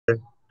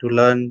to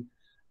learn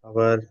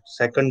our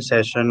second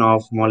session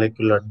of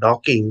molecular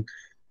docking.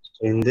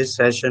 So in this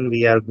session,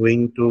 we are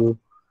going to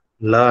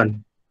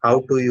learn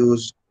how to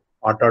use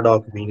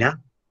AutoDock Vina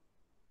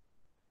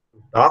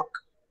to dock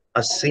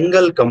a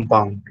single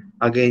compound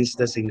against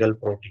the single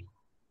protein.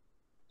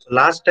 So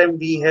last time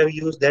we have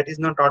used that is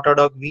not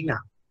AutoDock Vina.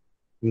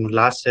 In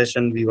last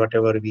session,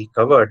 whatever we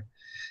covered,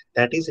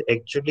 that is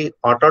actually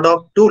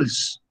AutoDock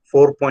Tools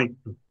 4.2.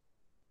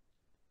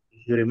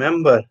 If you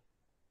remember,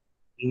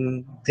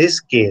 in this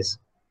case,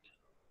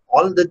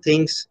 all the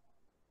things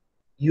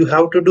you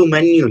have to do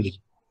manually.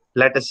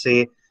 Let us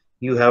say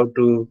you have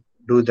to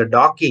do the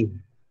docking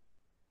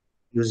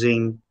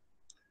using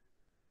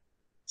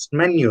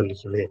manually.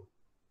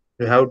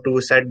 You have to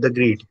set the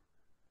grid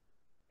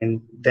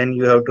and then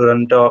you have to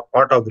run the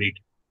auto grid.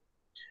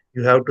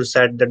 You have to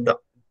set the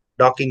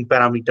docking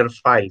parameter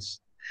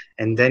files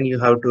and then you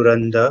have to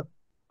run the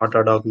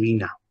AutoDock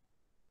Vina.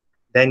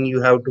 Then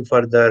you have to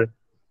further,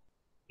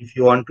 if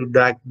you want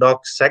to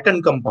dock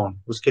second compound,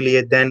 uske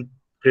liye then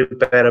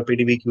prepare a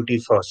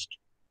PDBQT first.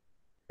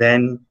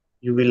 Then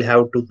you will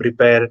have to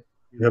prepare,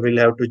 you will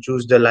have to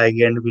choose the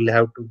ligand, will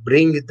have to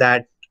bring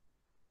that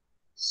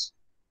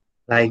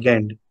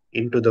ligand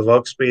into the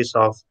workspace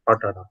of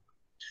AutoDock.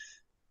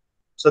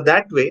 So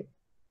that way,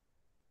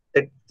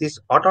 that this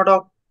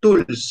AutoDock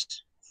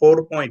tools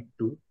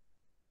 4.2,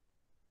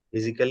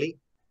 basically,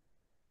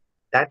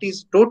 that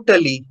is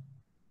totally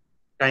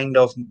kind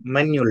of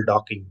manual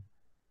docking.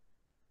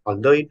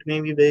 Although it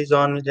may be based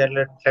on,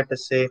 let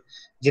us say,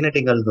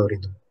 genetic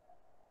algorithm.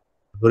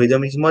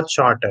 Algorithm is much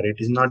shorter. It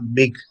is not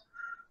big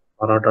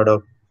for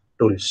AutoDock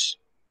tools.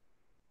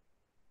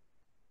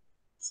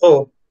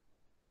 So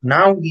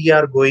now we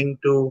are going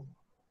to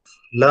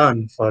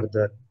learn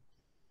further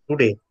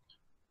today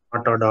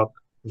AutoDock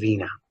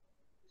Vina.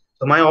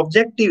 So my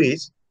objective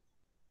is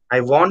I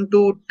want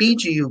to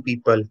teach you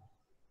people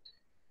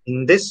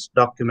in this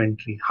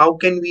documentary how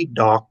can we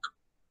dock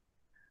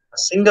a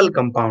single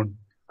compound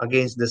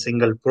against the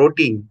single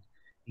protein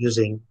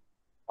using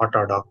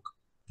AutoDock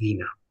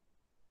Vina.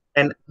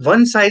 And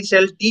once I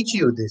shall teach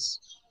you this,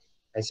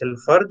 I shall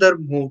further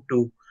move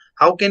to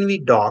how can we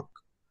dock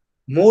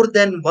more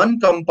than one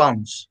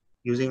compounds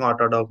using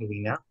AutoDock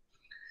Vina,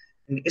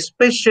 and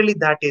especially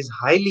that is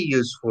highly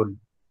useful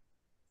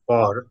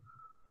for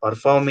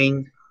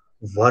performing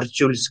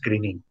virtual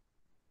screening.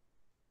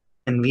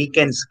 And we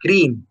can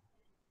screen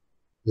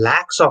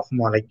lakhs of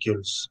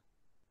molecules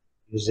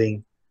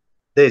using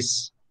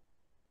this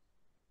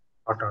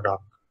AutoDock.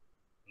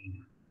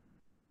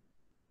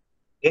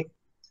 Okay.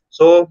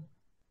 So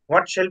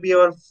what shall be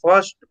our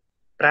first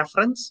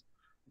preference?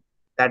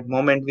 That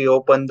moment we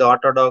open the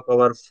AutoDock,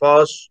 our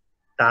first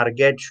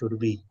target should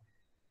be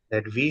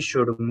that we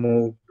should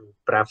move to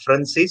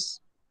preferences,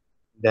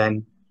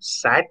 then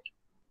set.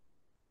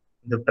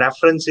 The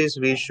preferences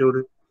we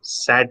should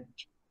set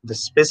the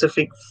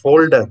specific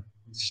folder,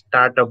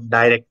 startup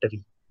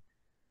directory.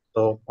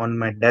 So on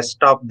my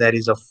desktop, there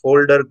is a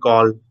folder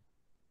called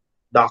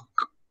doc.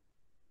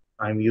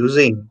 I'm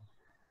using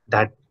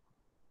that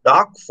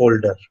doc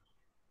folder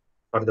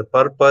for the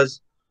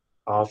purpose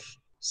of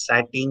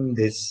setting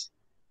this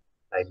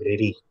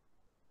library.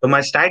 So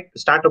my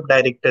startup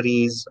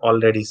directory is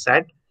already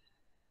set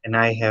and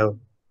I have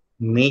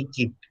make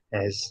it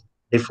as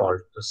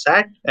default. So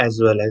set as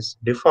well as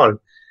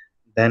default.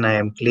 Then I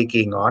am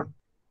clicking on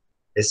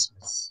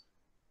dismiss.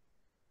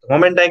 The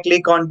moment I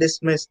click on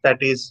dismiss, that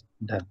is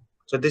done.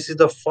 So this is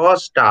the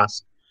first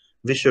task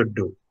we should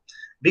do,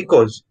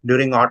 because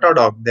during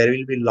AutoDock, there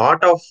will be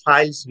lot of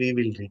files we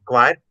will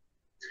require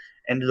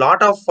and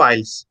lot of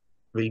files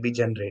will be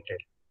generated.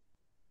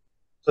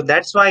 So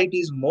that's why it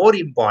is more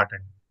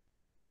important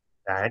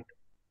that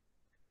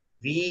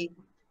we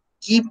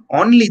keep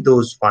only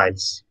those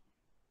files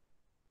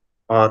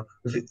or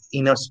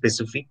in a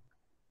specific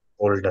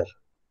folder.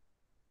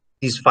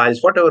 These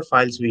files, whatever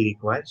files we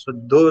require, so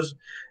those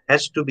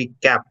has to be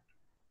kept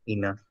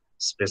in a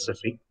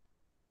specific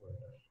folder.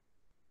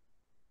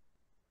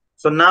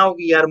 So now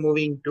we are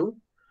moving to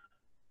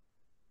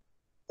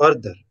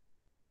further.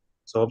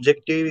 So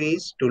objective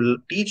is to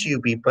teach you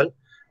people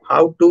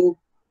how to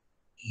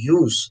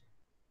use,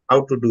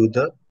 how to do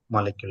the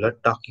molecular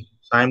docking.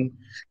 So I'm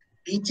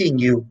teaching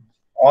you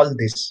all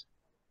this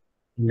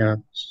in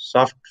a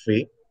soft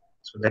way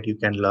so that you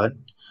can learn.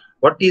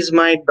 What is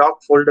my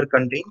doc folder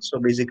contain? So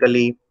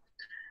basically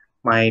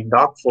my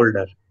doc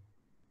folder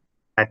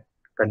that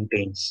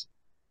contains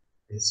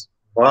this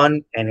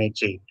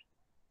 1NH8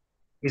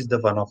 is the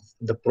one of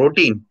the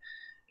protein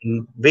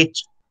in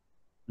which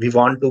we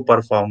want to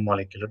perform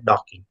molecular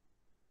docking.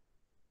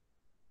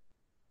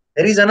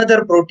 There is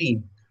another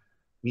protein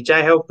which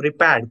I have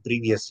prepared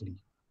previously.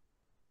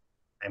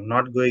 I'm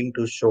not going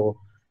to show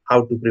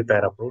how to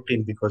prepare a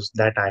protein because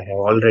that I have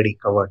already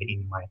covered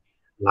in my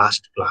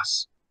last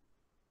class,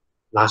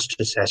 last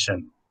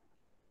session.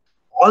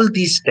 All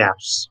these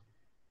steps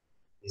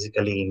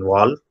basically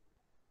involve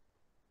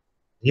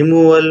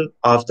removal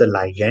of the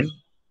ligand,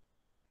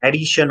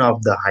 addition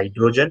of the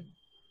hydrogen,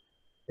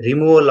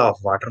 removal of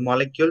water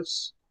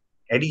molecules,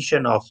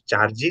 addition of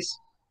charges,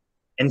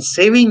 and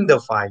saving the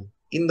file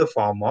in the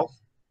form of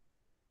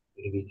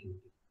AVQ.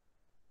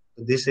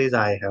 This is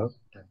I have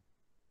done.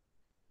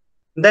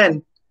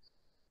 Then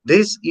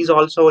this is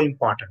also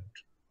important,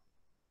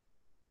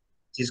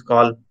 which is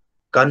called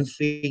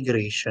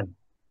configuration.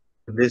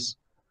 This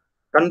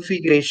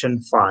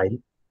configuration file,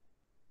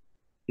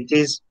 which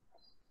is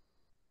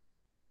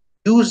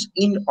used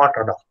in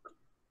Autodock.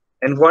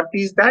 And what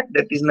is that?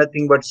 That is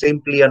nothing but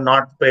simply a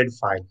notepad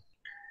file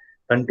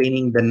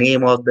containing the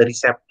name of the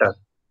receptor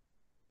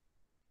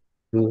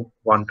you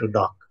want to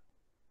dock.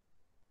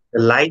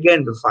 The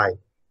ligand file.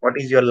 What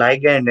is your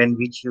ligand and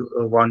which you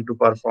want to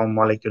perform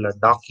molecular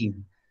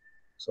docking?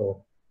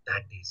 So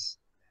that is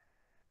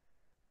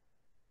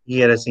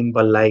here a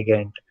simple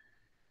ligand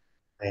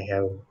I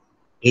have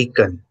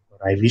taken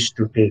or I wish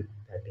to take,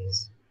 that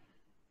is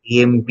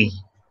EMP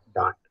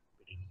dot.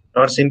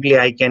 Or simply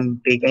I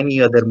can take any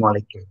other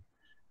molecule.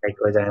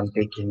 Likewise, I am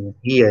taking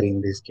here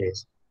in this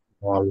case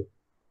small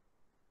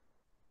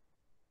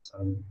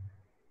some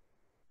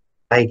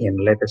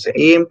ligand. Let us say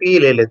AMP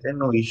ले लेते हैं,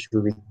 no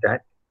issue with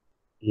that.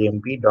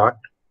 EMP dot.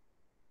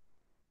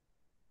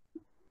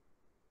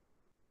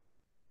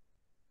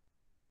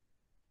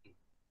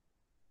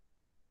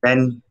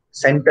 Then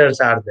centers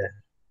are there.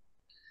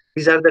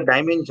 These are the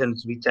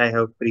dimensions which I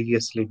have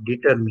previously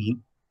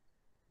determined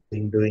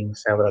in doing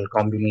several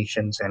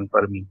combinations and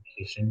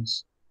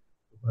permutations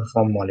to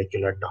perform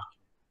molecular docking.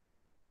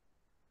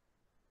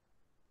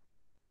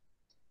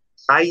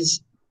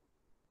 Size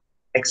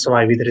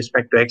XY with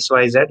respect to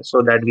XYZ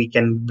so that we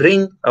can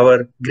bring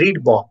our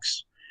grid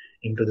box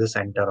into the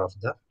center of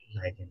the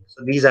ligand.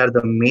 So these are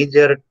the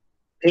major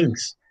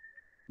things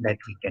that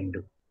we can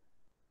do.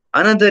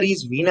 Another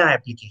is Vina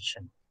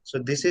application. So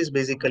this is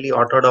basically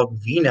AutoDock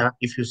Vina.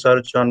 If you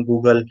search on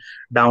Google,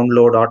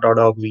 download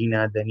AutoDock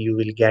Vina, then you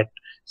will get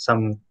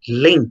some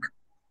link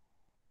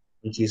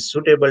which is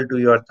suitable to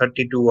your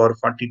 32 or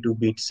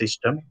 42-bit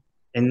system.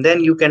 And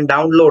then you can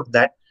download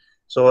that.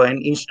 So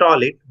and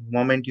install it.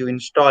 Moment you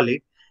install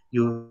it,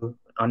 you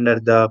under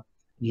the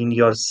in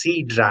your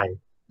C drive,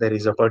 there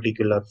is a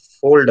particular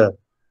folder.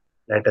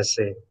 Let us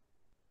say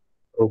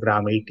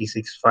program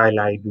 86 file.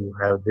 I do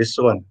have this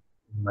one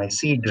in my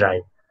C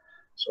drive.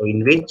 So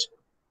in which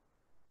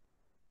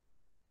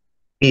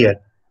here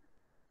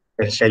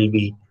there shall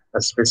be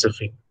a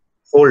specific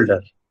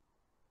folder,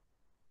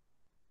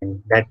 and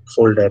that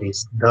folder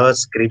is the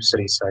Scripps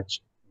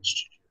Research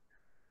Institute.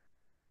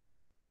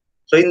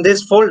 So in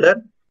this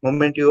folder,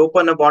 moment you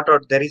open a bot,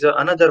 there is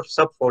another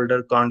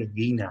subfolder called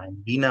Vina. And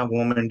Vina,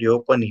 moment you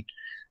open it,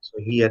 so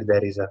here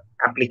there is a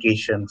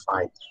application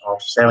file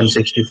of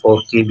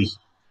 764 KB,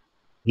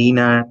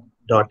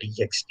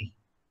 Vina.exe,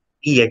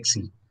 exe.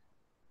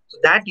 So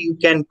that you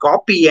can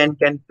copy and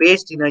can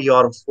paste in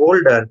your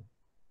folder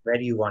where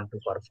you want to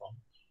perform.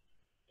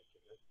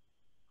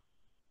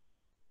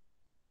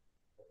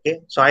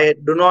 Okay, so I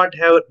do not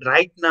have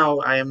right now.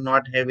 I am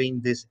not having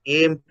this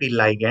AMP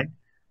ligand,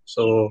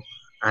 so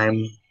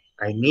I'm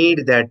I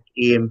need that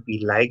AMP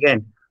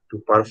ligand to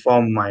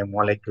perform my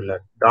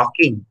molecular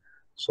docking.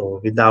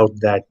 So without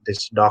that,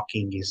 this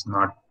docking is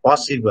not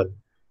possible.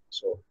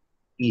 So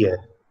here,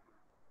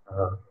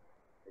 uh,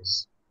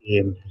 this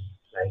AMP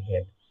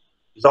ligand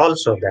is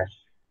also there.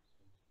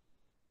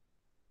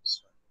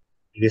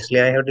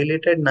 Previously, I have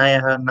deleted.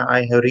 Now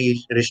I have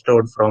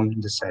restored from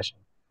the session.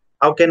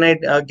 How can I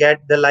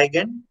get the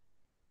ligand?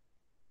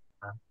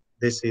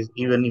 This is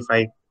even if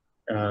I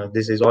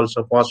this is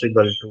also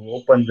possible to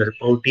open the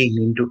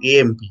protein into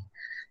AMP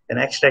and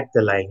extract the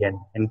ligand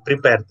and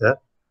prepare the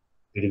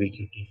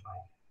PDBQT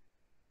file.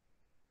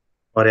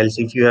 Or else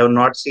if you have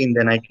not seen,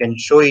 then I can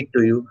show it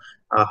to you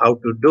how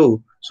to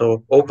do.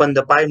 So open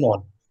the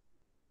PyMol.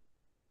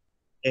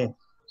 Okay.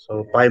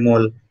 So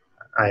PyMol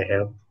I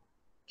have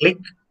click,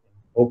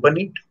 open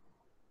it,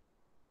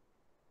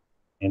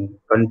 and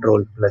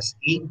Control plus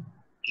E.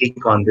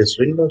 Click on this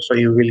window so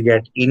you will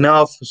get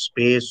enough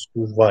space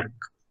to work.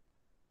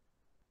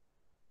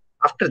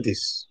 After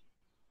this,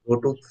 go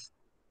to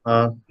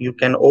you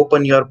can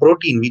open your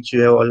protein which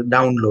you have all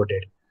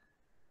downloaded.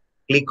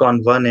 Click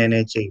on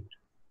 1NH8.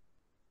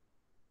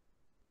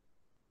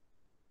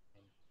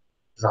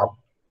 Now,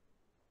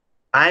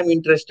 I am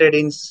interested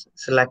in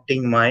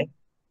selecting my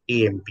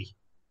AMP.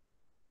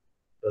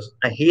 So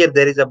here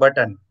there is a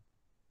button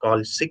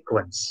called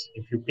sequence.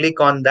 If you click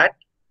on that,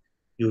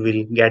 you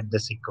will get the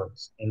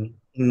sequence. And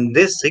in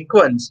this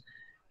sequence,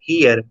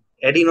 here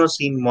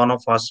adenosine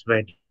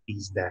monophosphate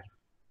is there.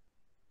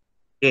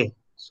 Okay,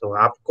 so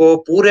आपको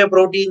पूरे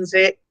protein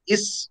से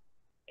इस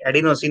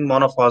adenosine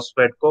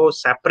monophosphate को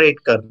separate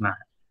करना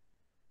है.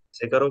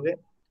 कैसे करोगे?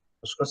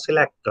 उसको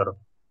सिलेक्ट करो.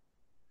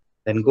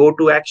 Then go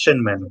to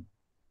action menu.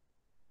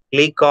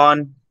 Click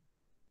on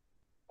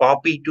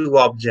copy to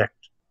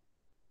object.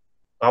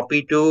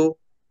 Copy to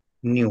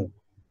new.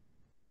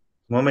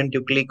 Moment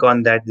you click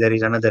on that, there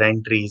is another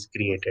entry is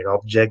created.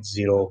 Object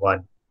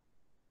 01.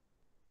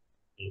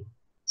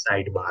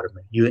 Sidebar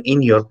you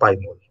in your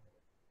PyMol.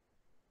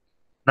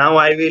 Now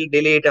I will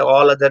delete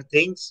all other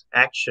things.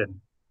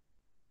 Action.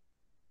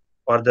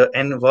 For the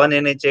one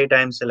NH8,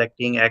 I am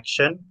selecting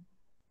action,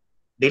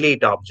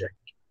 delete object.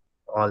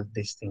 All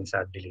these things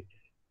are deleted.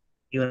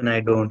 Even I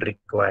don't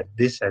require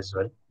this as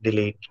well.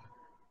 Delete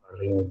or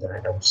remove the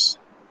items.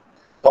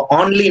 So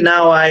only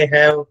now I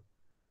have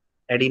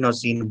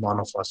adenosine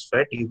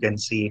monophosphate. You can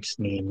see its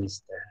name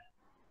is there.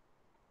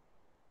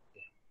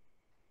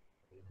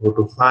 Go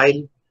to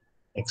file,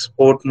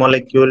 export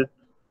molecule,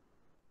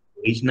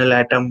 original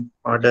atom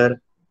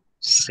order,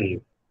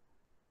 save.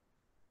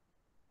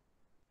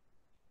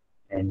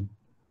 And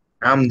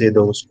Namde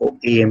usko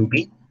AMP.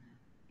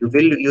 You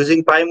will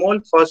using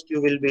PyMol, first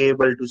you will be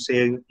able to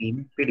save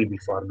in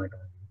PDB format.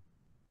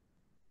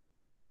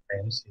 I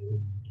am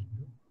saving it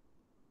in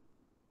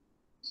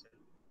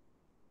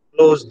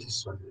close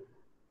this one.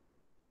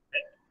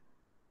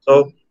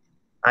 So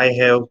I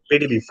have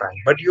PDB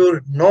file, but you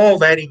know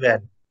very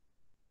well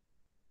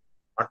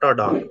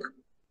Autodoc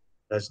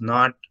does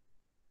not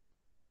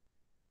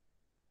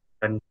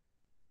contain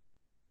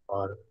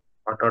or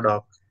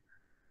Autodoc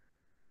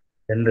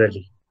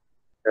generally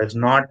does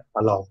not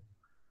allow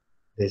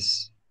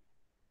this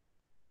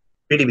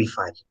PDB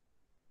file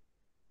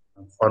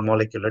for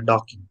molecular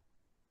docking.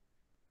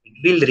 It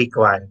will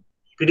require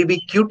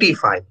PDB-QT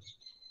file.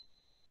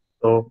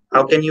 So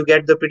how can you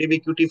get the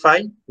PDB-QT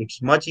file?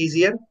 It's much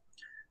easier.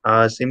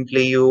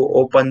 Simply you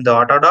open the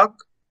Autodoc.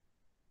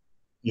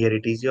 Here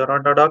it is your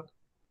Autodoc.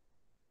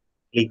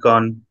 Click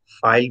on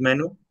File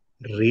menu,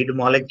 Read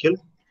Molecule,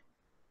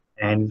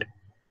 and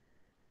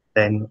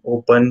then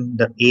open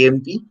the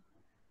AMP.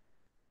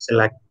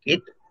 Select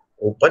it,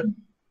 open.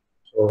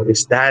 So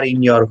it's there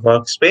in your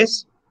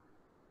workspace.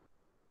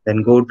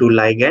 Then go to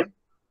ligand.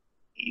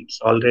 It's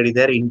already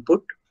there.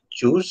 Input.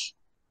 Choose.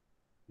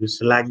 You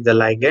select the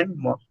ligand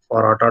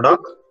for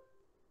Autodoc.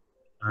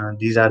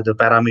 These are the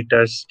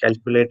parameters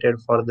calculated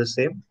for the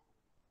same.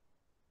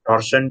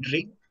 Torsion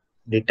tree,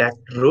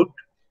 detect root,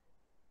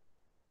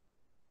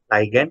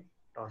 ligand,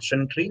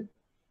 torsion tree.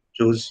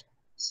 Choose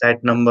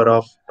set number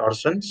of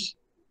torsions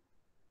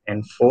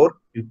and 4.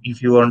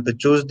 If you want to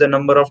choose the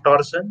number of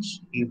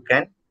torsions, you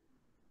can.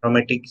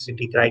 Aromatic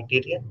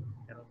criteria,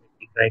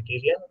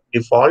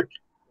 default,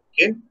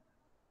 okay.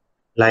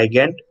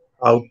 Ligand,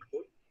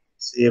 output,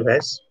 save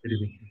as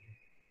preview.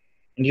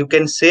 And you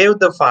can save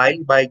the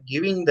file by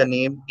giving the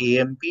name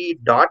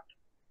amp.pdbqt.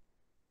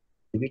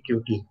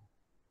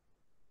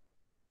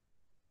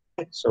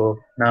 So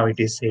now it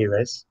is saved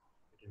as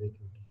pdbqt.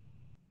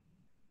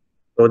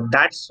 So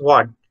that's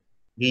what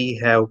we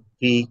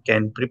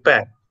can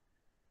prepare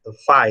the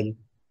file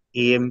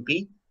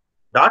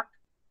amp.pdbqt.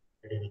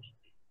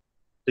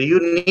 So you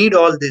need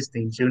all these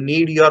things. You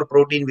need your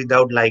protein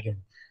without ligand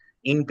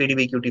in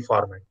pdbqt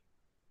format,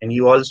 and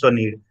you also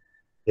need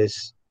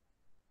this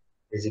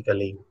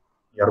basically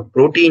your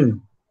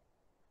protein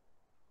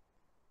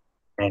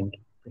and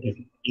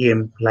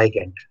EM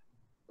ligand.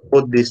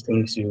 Both these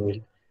things you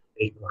will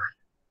require.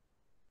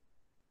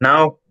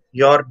 Now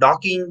your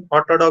docking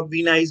AutoDock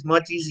Vina is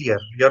much easier.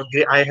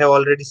 I have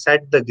already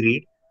set the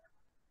grid.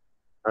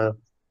 In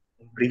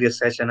previous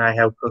session I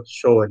have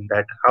shown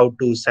that how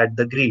to set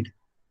the grid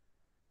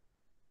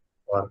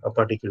for a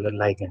particular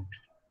ligand.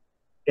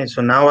 Okay,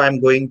 so now I'm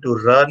going to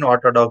run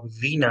AutoDock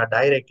Vina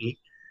directly.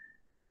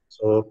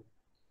 So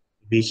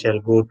we shall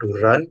go to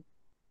run,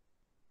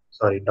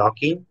 sorry,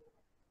 docking.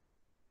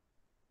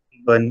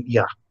 Even,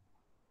 yeah.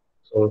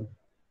 So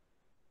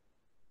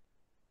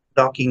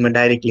docking will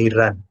directly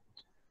run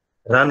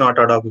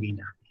AutoDock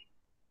Vina.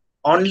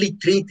 Only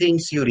 3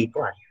 things you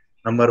require.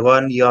 Number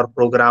 1, your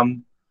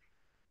program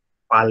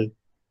file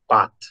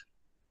path.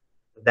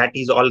 That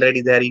is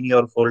already there in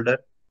your folder.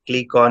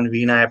 Click on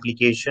Vina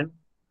application,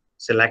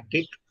 select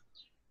it.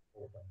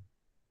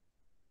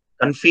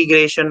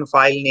 Configuration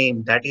file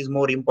name, that is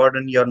more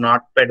important, your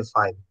notepad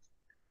file,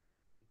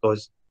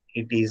 because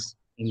it is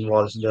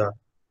involves the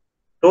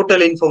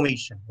total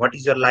information. What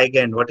is your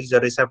ligand? What is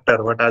your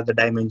receptor? What are the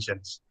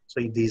dimensions?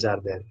 So these are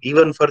there.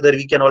 Even further,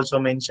 we can also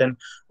mention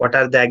what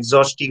are the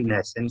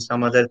exhaustiveness and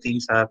some other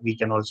things are we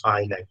can also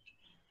highlight.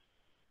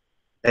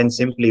 Then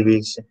simply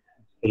we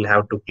will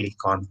have to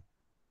click on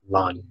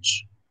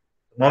launch.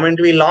 The moment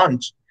we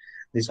launch,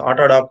 this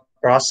AutoDock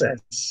process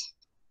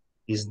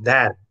is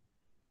there.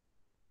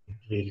 It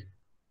will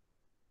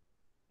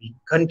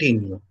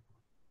continue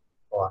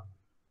for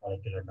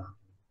molecular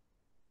docking.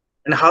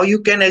 And how you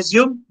can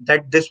assume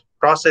that this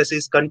process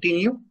is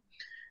continue?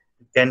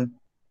 You can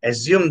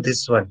assume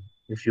this one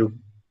if you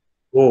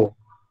go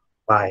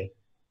by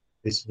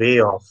this way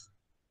of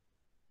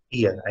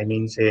here. I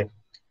mean, say,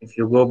 if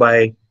you go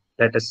by,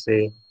 let us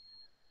say,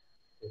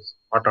 this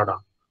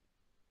AutoDock,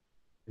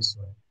 this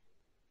one,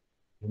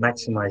 you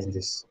maximize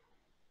this.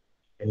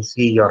 You can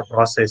see your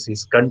process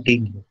is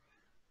continue.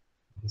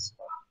 This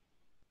one,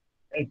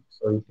 right?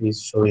 So it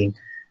is showing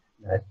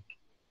that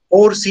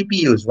 4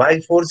 CPUs.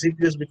 Why 4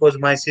 CPUs? Because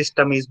my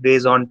system is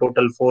based on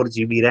total 4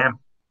 GB RAM.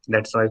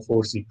 That's why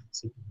 4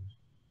 CPUs.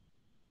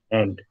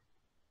 And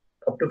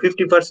up to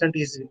 50%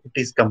 it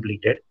is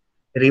completed.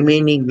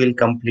 Remaining will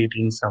complete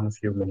in some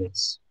few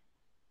minutes.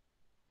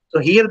 So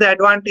here the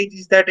advantage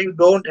is that you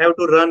don't have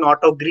to run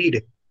auto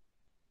grid.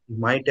 You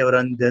might have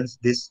run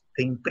this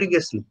thing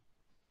previously.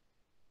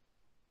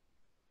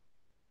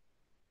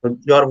 So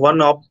your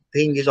one of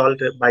thing is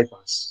already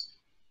bypass.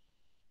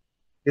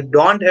 You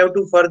don't have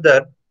to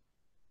further,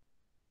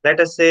 let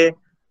us say,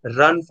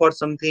 run for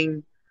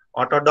something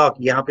AutoDock.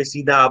 यहाँ पे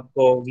सीधा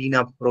आपको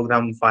Vina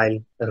program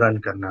file run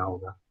करना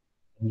होगा.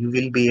 You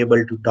will be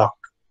able to dock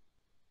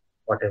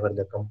whatever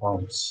the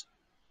compounds,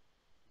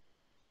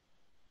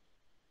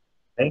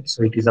 right?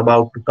 So it is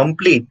about to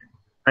complete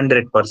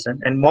 100%.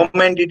 And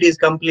moment it is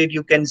complete,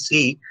 you can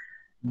see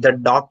the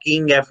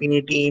docking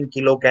affinity in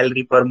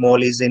kilocalorie per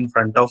mole is in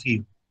front of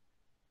you.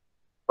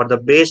 For the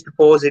best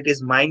pose, it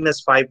is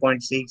minus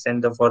 5.6,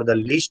 and for the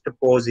least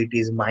pose, it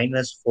is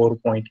minus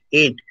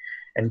 4.8.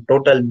 And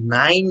total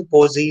 9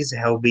 poses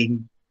have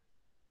been.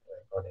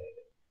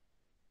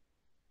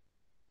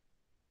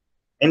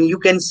 And you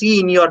can see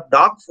in your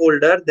doc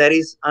folder, there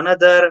is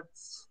another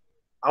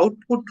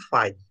output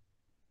file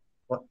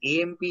for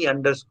AMP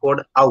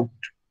underscore out.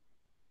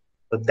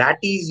 So that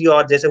is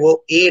your, जैसे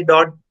वो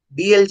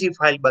a.dlg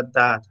file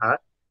बताया था,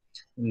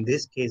 in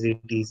this case it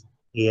is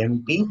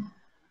AMP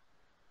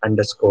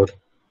underscore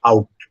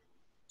out.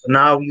 So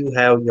now you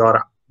have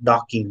your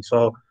docking.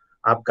 So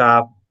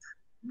आपका,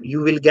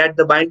 you will get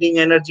the binding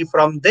energy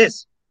from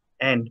this.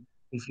 And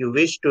if you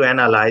wish to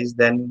analyze,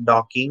 then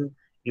docking,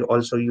 you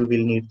will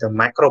need the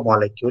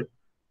macromolecule.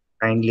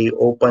 Kindly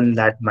open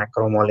that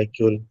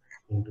macromolecule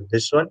into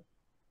this one.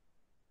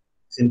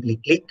 Simply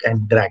click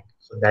and drag.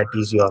 So that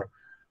is your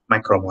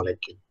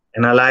macromolecule.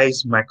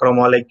 Analyze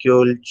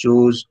macromolecule,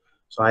 choose.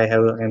 So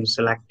I'm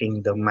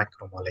selecting the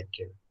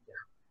macromolecule.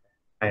 Yeah,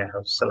 I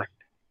have selected.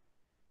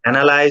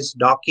 Analyze,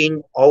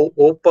 docking,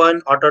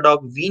 open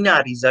AutoDock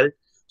Vina result.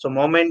 So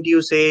moment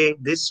you say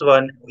this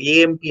one,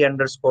 AMP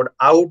underscore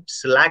out,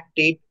 select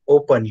it,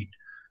 open it.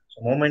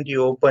 So moment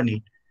you open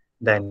it,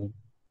 then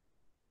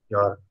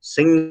your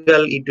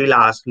single, it will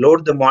ask,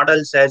 load the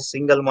models as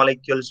single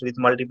molecules with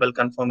multiple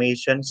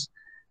conformations.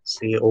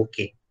 Say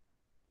OK.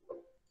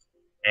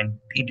 And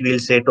it will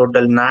say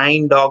total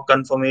 9 dock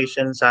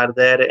conformations are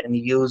there, and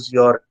use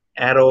your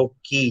arrow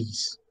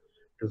keys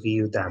to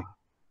view them.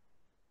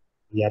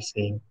 We are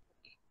saying,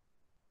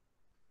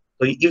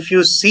 so if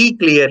you see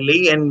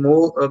clearly and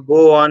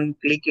go on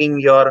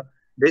clicking your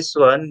this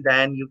one,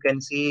 then you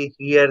can see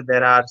here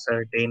there are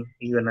certain,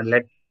 even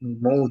let me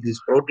move this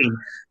protein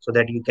so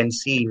that you can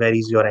see where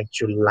is your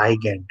actual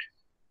ligand,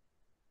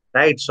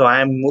 right? So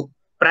I am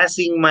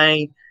pressing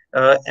my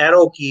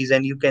arrow keys,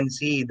 and you can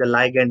see the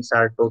ligands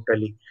are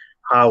totally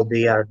how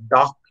they are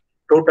docked.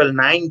 Total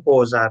 9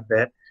 pores are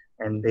there,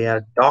 and they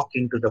are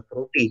docking to the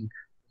protein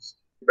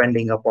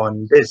depending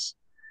upon this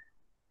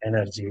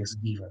energy is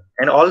given.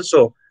 And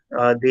also,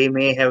 they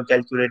may have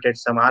calculated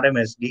some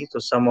RMSD. So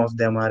some of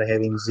them are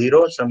having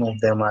 0, some of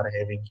them are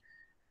having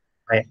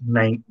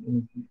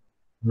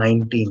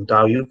 19.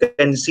 So you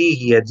can see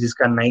here, this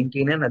can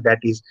 19, and that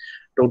is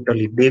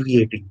totally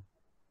deviating.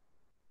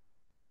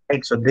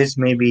 Right? So this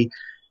may be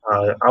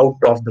out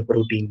of the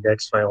protein.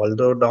 That's why,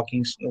 although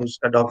docking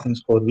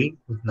score we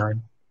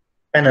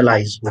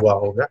analyze हुआ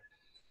होगा.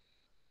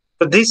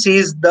 So this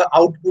is the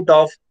output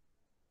of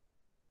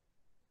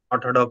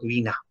AutoDock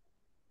Vina.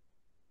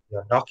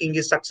 Your docking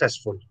is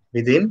successful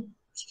within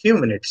few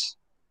minutes.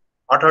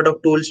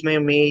 Autodock tools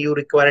may you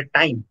require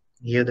time.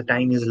 Here the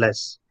time is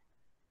less.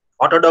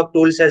 Autodock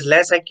tools has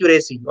less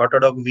accuracy.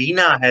 Autodock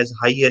Vina has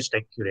highest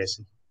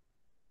accuracy.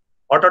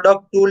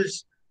 Autodock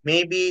tools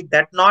may be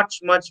that not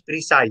much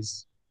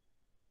precise.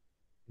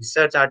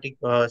 Research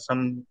article,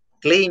 some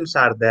claims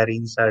are there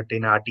in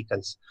certain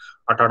articles.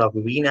 Autodock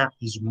Vina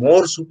is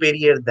more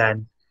superior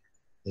than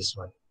this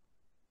one.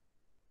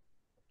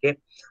 Okay,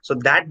 so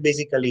that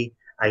basically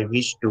I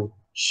wish to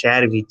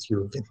share with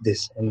you with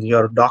this, and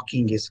your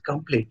docking is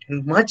complete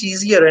and much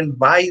easier. And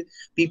why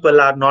people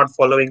are not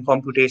following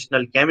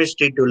computational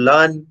chemistry to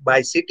learn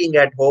by sitting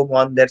at home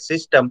on their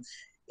system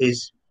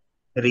is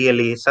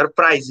really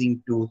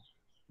surprising to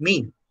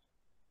me.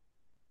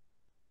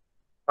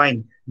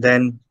 Fine,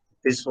 then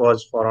this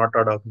was for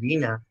Autodock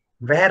Vina,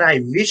 where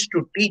I wish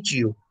to teach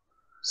you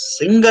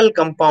single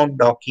compound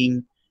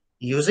docking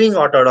using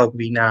Autodock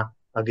Vina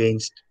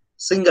against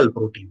single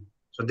protein.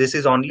 So this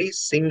is only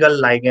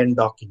single ligand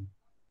docking.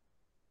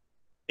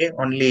 Okay,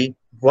 only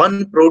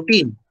one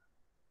protein,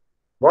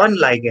 one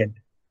ligand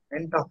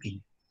and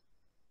docking.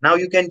 Now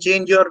you can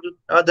change your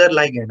other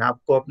ligand.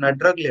 आपको अपना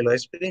drug ले लो,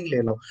 aspirin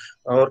ले लो,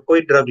 और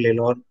कोई drug ले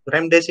लो, और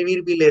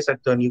remdesivir भी ले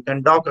सकते हो. You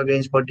can dock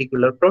against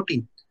particular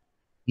protein.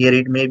 Here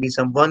it may be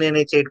some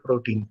 1NH8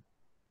 protein,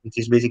 which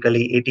is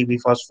basically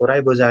ATP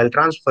phosphoribosyl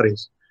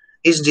transferase.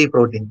 Is G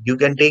protein. You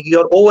can take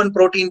your own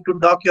protein to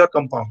dock your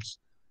compounds.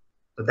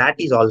 So that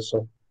is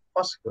also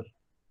possible.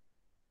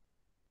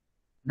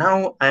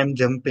 Now I am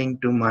jumping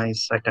to my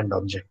second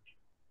objective.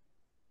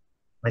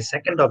 My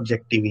second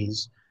objective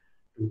is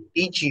to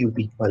teach you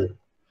people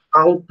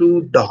how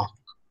to dock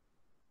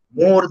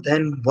more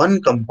than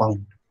one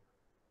compound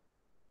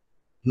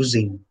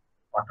using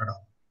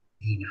AutoDock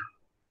Vina.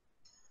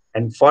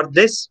 And for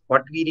this,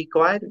 what we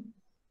require?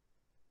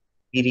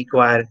 we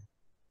require,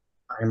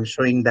 I'm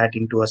showing that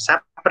into a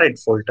separate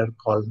folder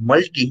called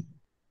multi.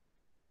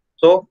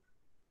 So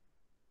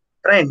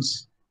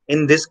friends,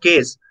 in this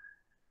case,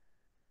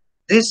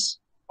 this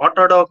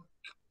Autodoc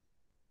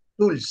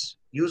tools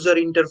user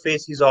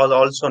interface is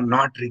also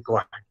not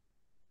required.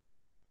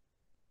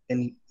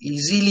 And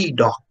easily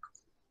dock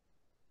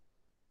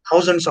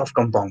thousands of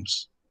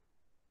compounds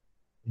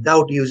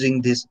without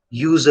using this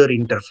user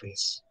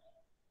interface.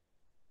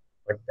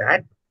 But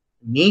that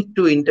need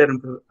to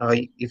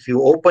if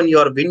you open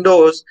your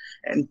Windows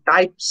and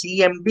type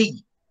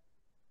CMD,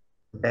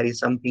 there is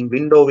something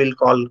window will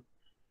call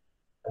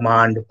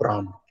command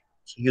prompt.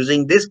 So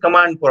using this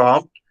command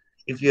prompt,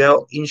 if you have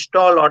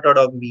installed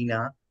Autodock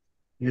Vina,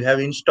 you have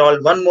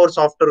installed one more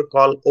software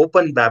called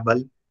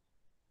OpenBabel,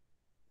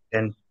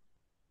 then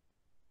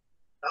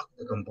dock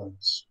the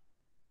compounds,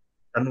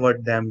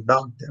 convert them,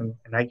 dock them,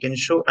 and I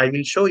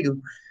will show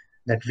you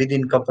that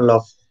within couple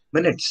of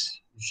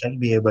minutes you shall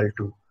be able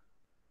to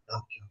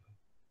dock your.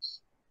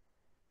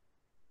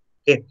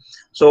 Okay,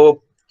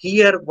 so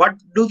here what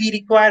do we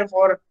require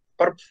for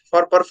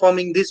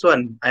performing this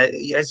one?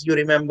 As you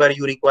remember,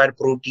 you require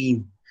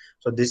protein.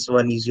 So this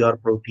one is your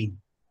protein.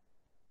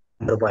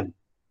 Number one.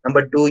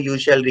 Number two, you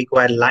shall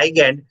require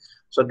ligand.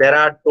 So there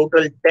are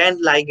total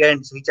 10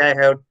 ligands which I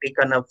have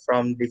taken up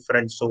from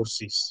different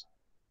sources.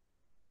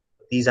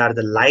 These are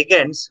the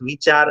ligands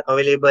which are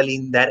available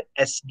in their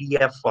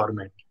SDF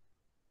format.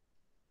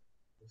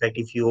 In fact,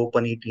 if you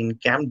open it in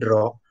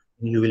CamDraw,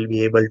 you will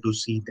be able to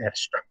see their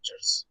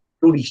structures,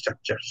 2D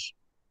structures.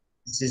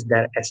 This is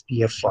their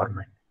SDF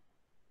format.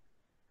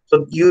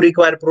 So you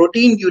require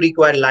protein, you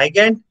require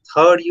ligand.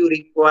 Third, you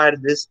require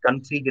this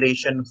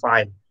configuration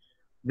file,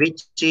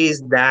 which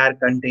is there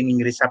containing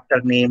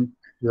receptor name,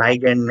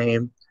 ligand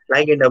name.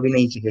 Ligand अभी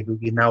नहीं चाहिए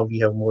क्योंकि now we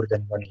have more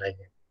than one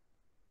ligand.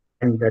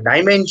 And the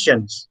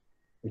dimensions,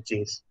 which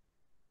is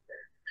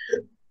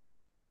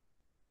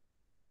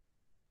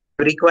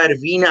you require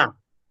Vina.exe,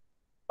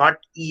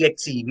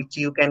 which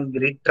you can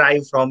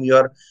retrieve from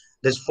your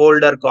this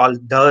folder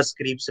called the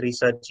Scripps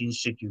Research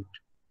Institute.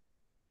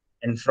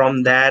 And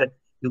from there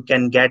you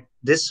can get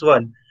this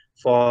one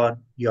for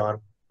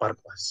your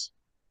purpose.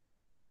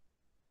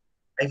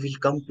 I will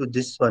come to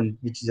this one,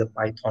 which is a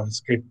Python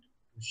script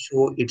to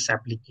show its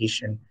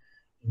application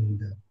in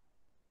the.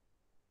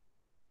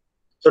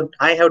 So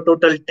I have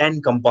total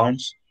 10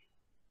 compounds.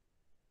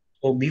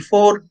 So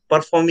before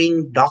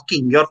performing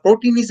docking, your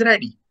protein is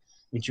ready,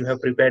 which you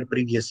have prepared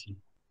previously.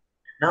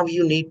 Now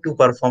you need to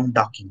perform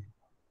docking.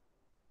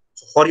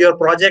 So for your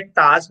project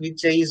task,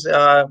 which is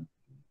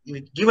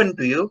given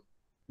to you,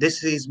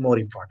 this is more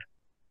important.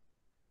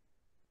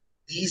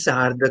 These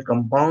are the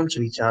compounds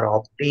which are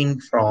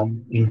obtained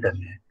from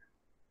internet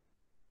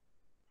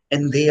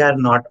and they are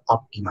not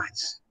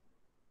optimized.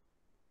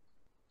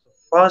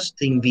 First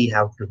thing we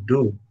have to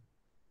do,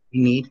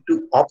 we need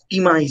to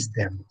optimize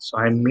them. So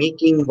I'm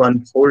making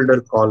one folder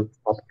called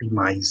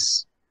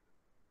optimize.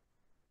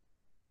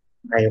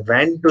 I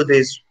went to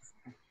this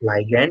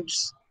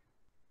ligands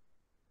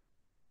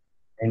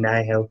and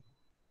I have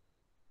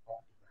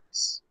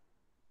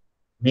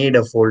made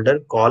a folder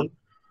called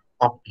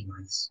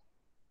optimize.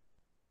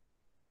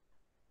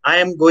 I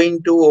am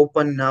going to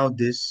open now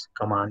this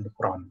command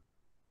prompt.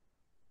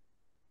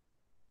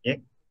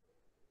 Okay.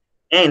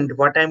 And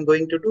what I'm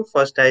going to do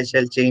first, I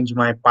shall change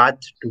my path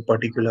to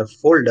particular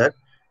folder.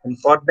 And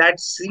for that,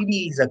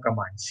 cd is a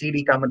command.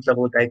 cd का मतलब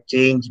होता है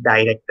change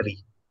directory.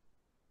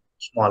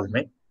 Small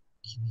में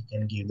we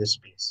can give the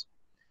space.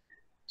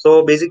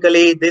 So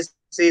basically, this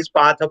is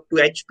path up to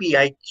HP.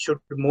 I should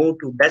move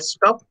to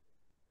desktop.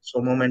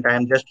 So moment I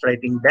am just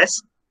writing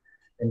desk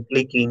and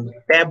clicking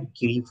tab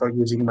key for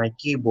using my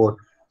keyboard.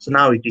 So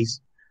now it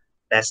is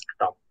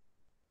desktop.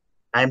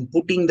 I am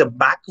putting the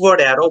backward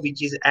arrow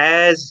which is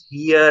as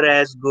here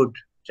as good.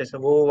 जैसे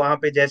वो वहां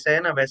पे जैसा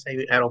है ना वैसा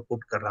ही arrow put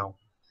कर रहा हूँ.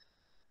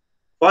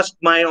 First,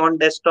 my on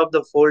desktop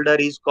the folder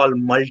is called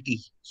multi.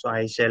 So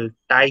I shall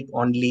type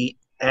only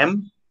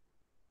M,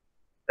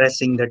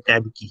 pressing the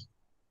tab key.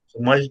 So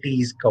multi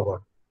is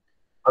covered.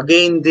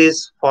 Again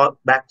this for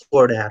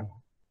backward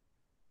arrow.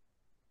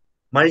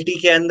 Multi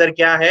के अंदर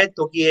क्या है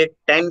तो कि एक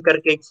 10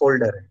 करके एक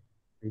फोल्डर है.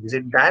 Is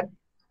it that?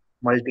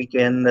 मल्टी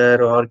के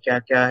अंदर और क्या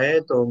क्या है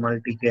तो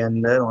मल्टी के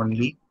अंदर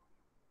only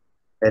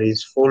there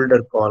is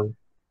folder called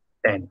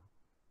 10.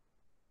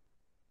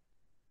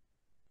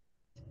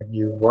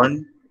 Give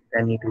 1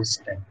 then it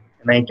is 10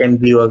 and I can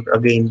give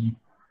again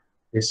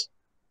this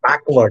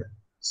backward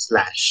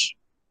slash.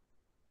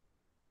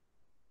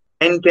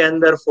 10 के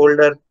अंदर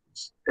folder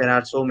there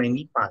are so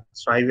many paths.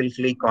 So I will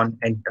click on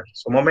enter.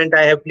 So moment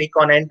I have click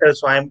on enter,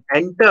 so I am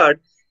entered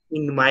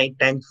in my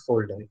 10th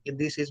folder.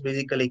 This is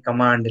basically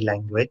command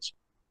language.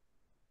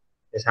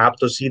 जैसे आप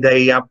तो सीधा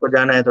ही आपको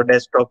जाना है तो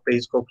desktop पे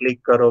इसको क्लिक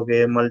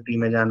करोगे, मल्टी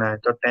में जाना है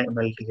तो 10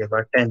 मल्टी के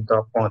बाद 10 तो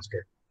आप पहुंच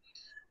गए.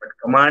 बट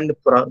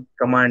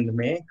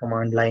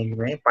कमांड लाइन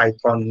में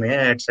पाइथन में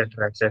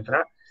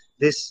etcetera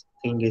this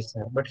thing is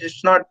but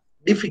it's not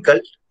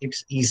difficult,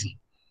 it's easy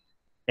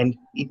and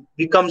it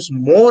becomes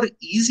more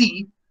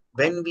easy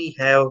when we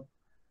have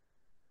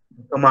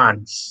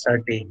commands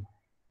certain.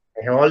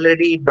 I have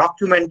already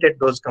documented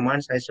those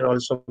commands. I shall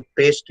also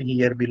paste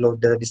here below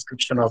the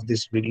description of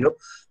this video,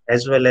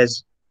 as well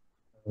as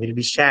will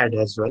be shared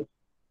as well.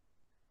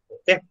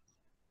 Okay.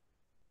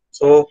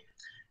 So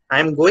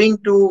I'm going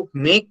to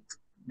make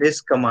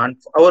this command.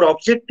 Our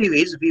objective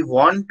is we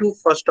want to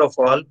first of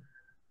all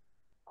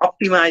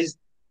optimize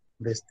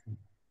this thing.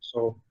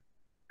 So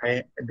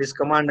this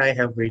command I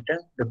have written.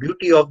 The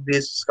beauty of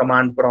this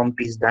command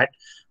prompt is that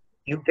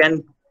you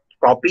can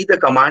copy the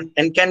command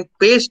and can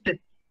paste it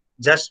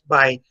just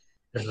by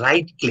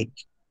right click.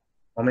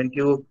 Moment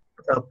you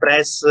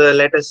press,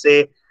 let us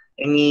say,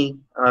 any,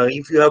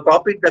 if you have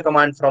copied the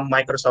command from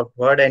Microsoft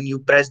Word and you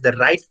press the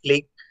right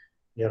click,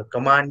 your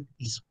command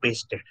is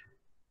pasted.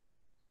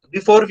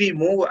 Before we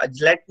move,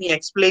 let me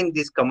explain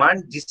this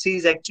command. This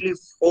is actually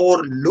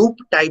for loop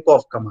type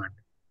of command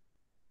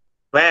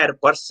where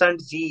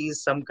 %g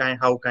is some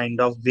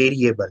kind of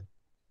variable.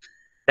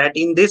 That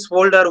in this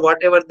folder,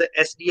 whatever the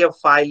SDF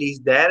file is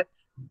there,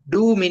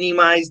 do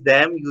minimize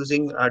them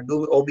using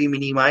do ob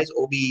minimize.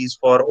 Ob is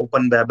for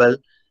open babel,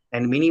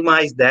 and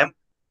minimize them.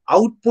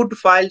 Output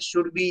file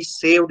should be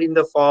saved in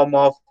the form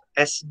of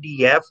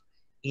SDF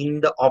in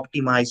the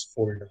optimized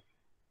folder.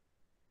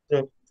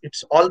 So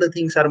it's all the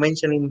things are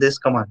mentioned in this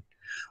command.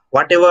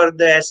 Whatever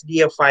the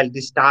SDF file,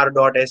 the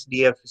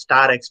star.sdf,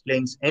 star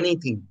explains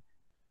anything,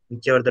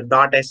 whichever the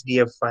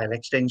 .sdf file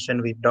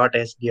extension with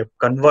 .sdf,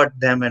 convert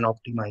them and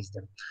optimize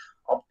them.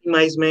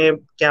 Optimize में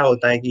क्या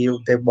होता है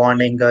कि the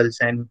bond angles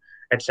and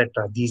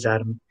etc. These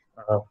are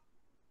uh,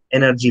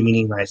 energy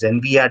minimized,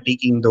 and we are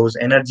taking those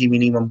energy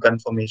minimum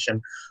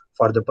conformation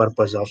for the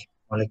purpose of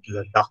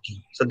molecular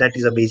docking. So that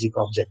is a basic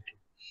objective.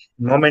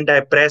 The moment I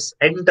press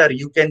enter,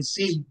 you can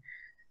see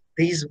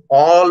these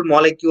all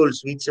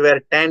molecules, which were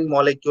 10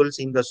 molecules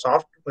in the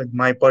soft with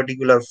my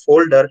particular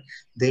folder,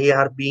 they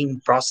are being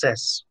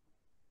processed.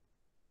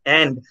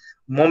 And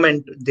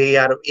moment they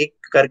are एक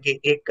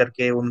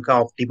करके उनका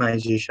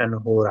optimisation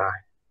हो रहा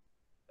है.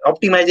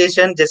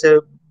 Optimisation जैसे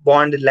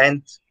bond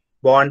length,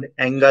 bond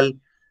angle,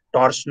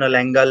 torsional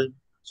angle.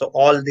 So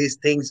all these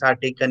things are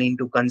taken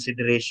into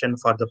consideration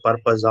for the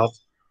purpose of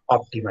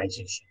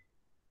optimization.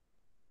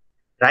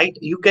 Right?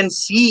 You can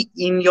see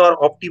in your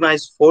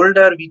optimized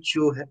folder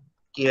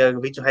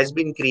which has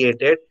been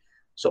created.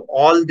 So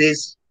all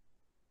these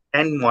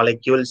 10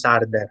 molecules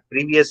are there.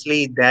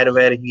 Previously, there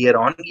were here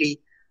only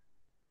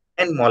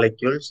 10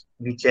 molecules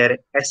which are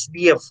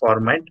SDF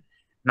format.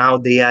 Now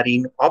they are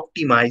in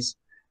optimized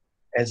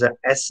as a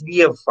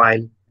SDF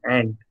file,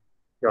 and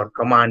your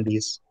command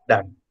is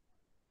done.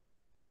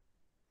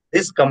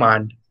 This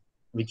command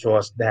which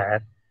was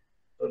there,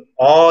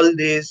 all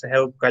these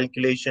have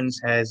calculations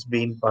has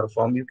been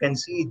performed. You can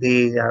see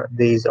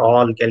these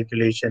all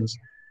calculations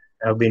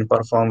have been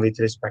performed with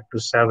respect to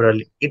several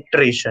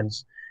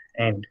iterations,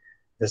 and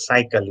the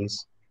cycle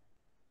is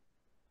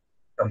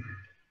complete.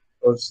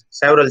 So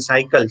several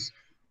cycles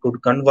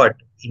could convert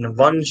in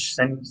one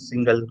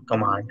single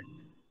command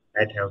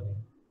that have been.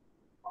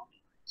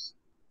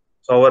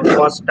 So our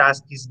first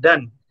task is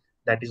done,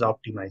 that is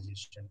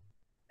optimization.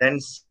 Then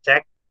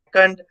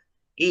second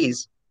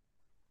is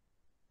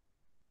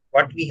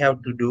what we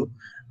have to do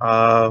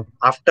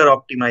after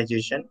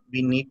optimization.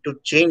 We need to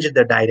change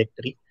the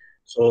directory.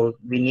 So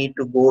we need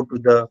to go to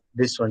the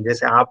this one.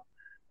 जैसे आप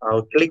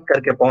click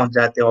करके पहुंच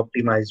जाते हैं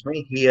optimize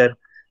में. Here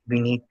we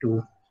need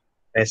to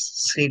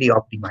press cd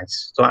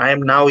optimize. So I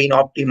am now in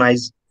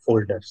optimize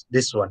folders.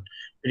 This one.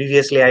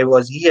 Previously I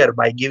was here.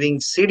 By giving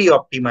cd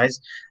optimize,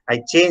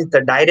 I changed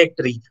the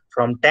directory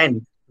from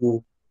 10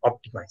 to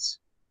optimize.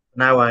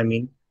 Now I'm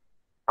in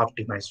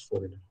optimize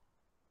folder.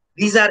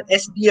 These are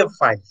SDF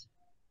files.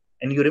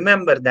 And you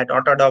remember that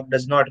AutoDock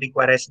does not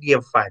require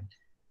SDF file.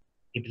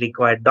 It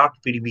requires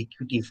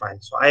 .pdbqt file.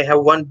 So I have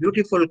one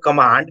beautiful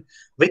command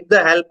with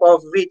the help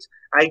of which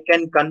I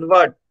can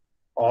convert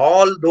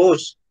all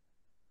those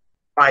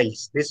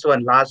files. This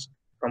one, last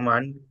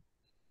command,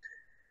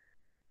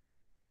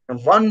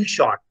 one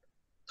shot.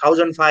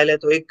 1000 file hai,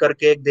 to ek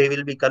karke they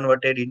will be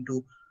converted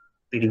into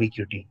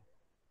pdbqt.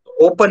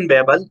 Open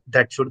babel,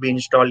 that should be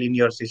installed in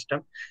your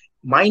system.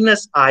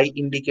 -I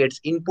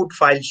indicates input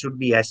file should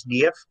be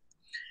SDF.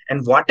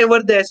 And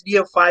whatever the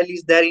SDF file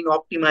is there in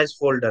optimized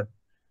folder,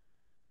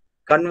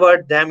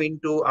 convert them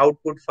into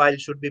output file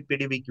should be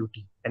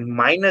pdbqt. And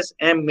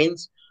 -M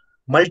means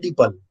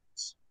multiple.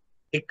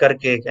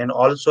 And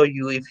also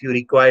you, if you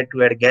require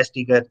to add gas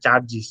trigger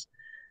charges,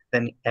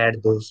 then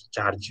add those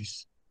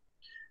charges.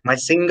 My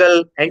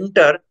single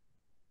enter,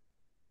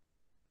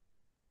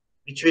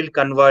 which will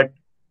convert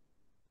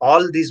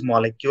all these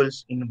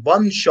molecules in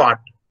one shot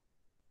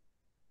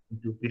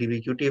into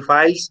pdbqt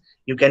files.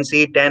 You can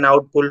see 10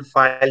 output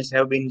files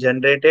have been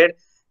generated,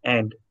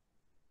 and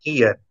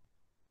here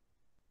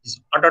these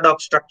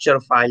AutoDock structure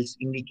files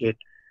indicate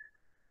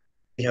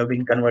they have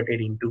been converted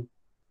into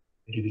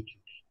pdbqt.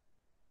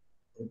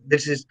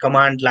 This is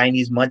command line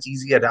is much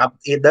easier. आप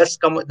ये 10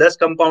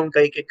 compound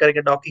का एक एक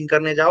करके docking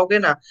करने जाओगे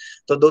ना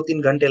तो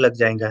 2-3 घंटे लग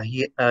जाएगा.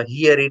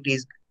 Here it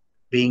is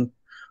being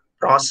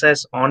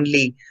processed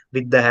only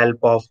with the help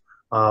of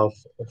a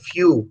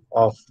few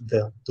of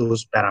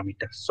those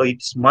parameters. So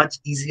it's much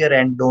easier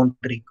and don't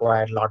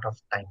require a lot of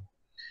time.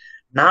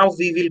 Now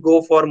we will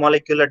go for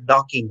molecular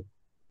docking.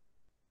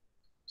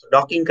 So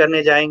docking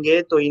करने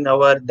जाएंगे तो in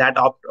our that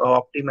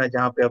optima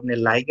जहाँ पे अपने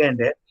ligand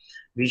है,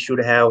 we should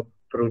have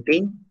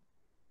protein,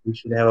 we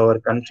should have our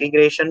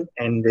configuration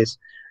and this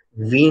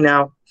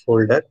Vina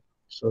folder.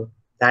 So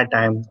that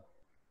I am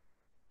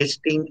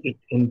pasting it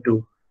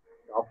into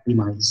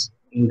optimize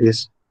in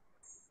this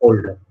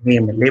folder,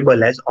 name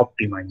label as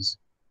optimize.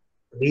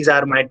 These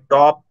are my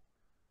top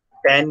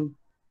 10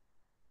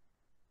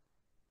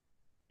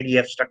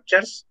 PDF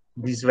structures.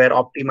 These were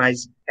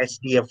optimized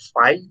SDF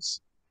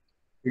files.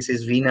 This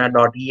is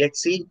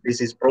vina.exe, this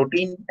is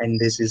protein, and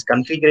this is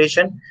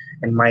configuration.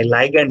 And my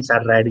ligands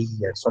are ready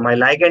here. So my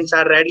ligands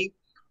are ready,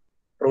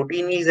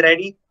 protein is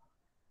ready,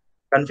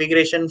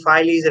 configuration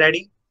file is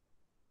ready,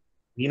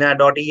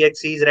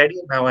 vina.exe is ready.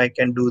 Now I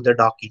can do the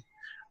docking.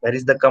 Where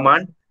is the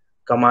command?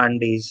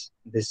 Command is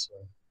this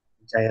one,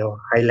 which I have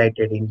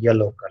highlighted in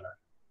yellow color.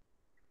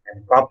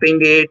 And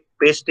copying it,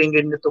 pasting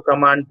it into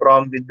command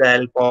prompt with the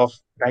help of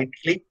right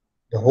click.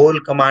 The whole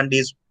command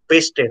is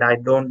pasted. I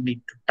don't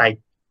need to type.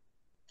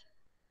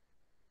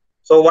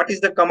 So what is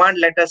the command?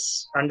 Let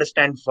us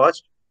understand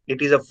first.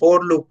 It is a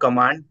for loop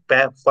command.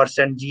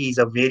 %g is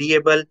a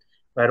variable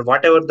where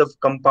whatever the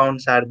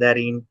compounds are there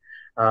in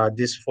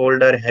this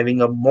folder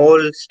having a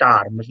mole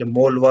star,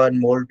 mole 1,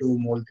 mole 2,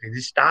 mole 3.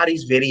 This star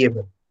is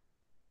variable.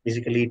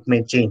 Basically, it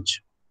may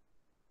change.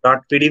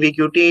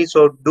 .pdbqt.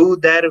 So do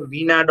there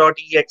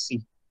vina.exe,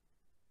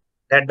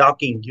 that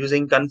docking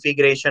using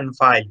configuration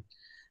file.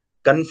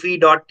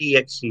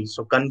 Confi.txt.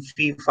 So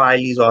confi file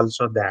is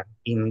also there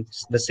in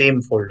the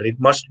same folder. It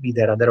must be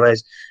there.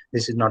 Otherwise,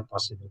 this is not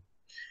possible.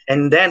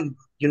 And then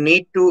you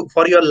need to,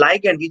 for your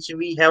ligand, which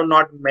we have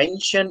not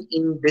mentioned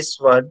in this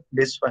word,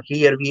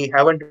 here, we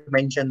haven't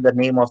mentioned the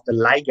name of the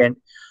ligand.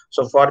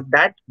 So for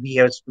that, we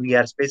are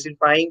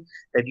specifying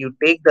that you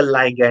take the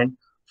ligand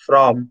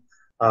from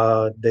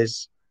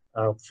this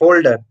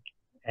folder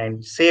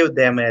and save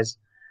them as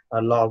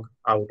a log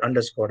out,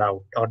 underscore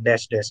out, or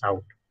dash dash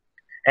out,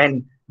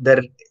 and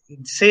the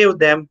save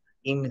them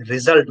in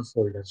result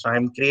folder. So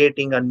I'm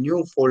creating a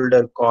new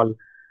folder called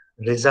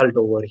result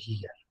over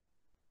here.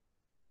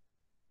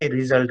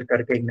 Result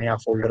करके एक नया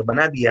folder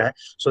बना दिया है,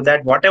 so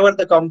that whatever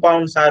the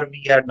compounds are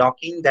we are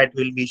docking, that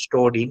will be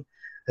stored in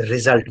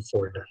result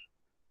folder.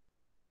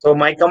 So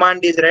my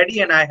command is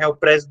ready and I have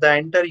pressed the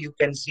enter. You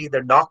can see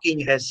the docking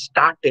has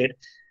started.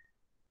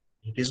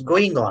 It is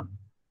going on.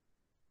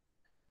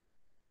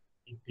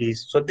 It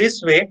is. So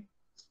this way,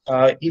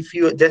 if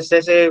you just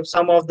say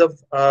some of the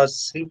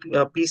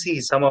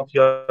PCs, some of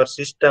your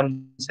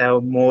systems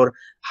have more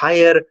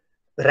higher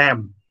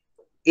RAM,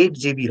 8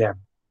 GB RAM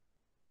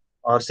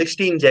or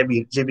 16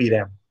 GB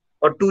RAM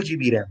or 2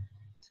 GB RAM.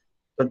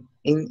 So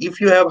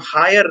if you have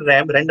higher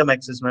RAM, random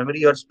access memory,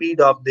 your speed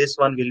of this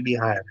one will be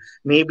higher.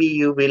 Maybe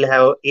you will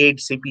have 8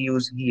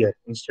 CPUs here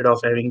instead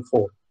of having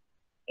 4.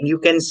 And you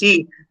can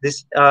see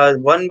this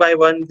one by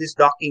one this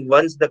docking.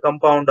 Once the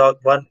compound of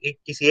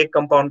किसी एक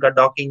compound का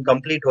docking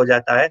complete हो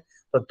जाता है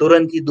तो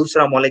तुरंत ही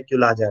दूसरा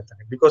molecule आ जाता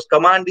है, because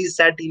command is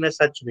set in a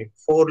such way,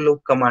 for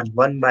loop command,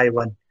 one by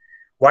one,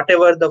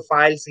 whatever the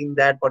files in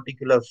that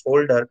particular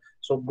folder.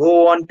 So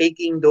go on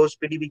taking those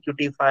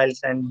pdbqt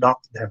files and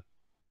dock them.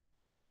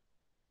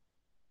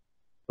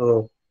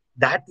 So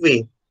that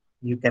way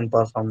you can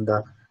perform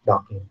the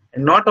docking.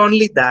 And not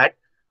only that,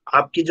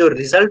 आपकी जो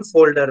result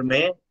folder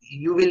में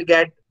you will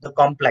get the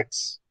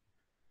complex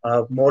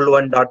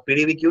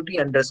mol1.pdbqt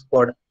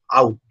underscore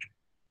out.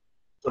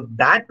 So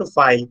that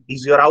file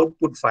is your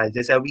output file.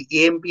 जैसे अभी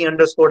amp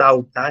underscore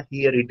out था,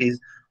 here it is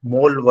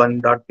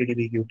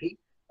mol1.pdbqt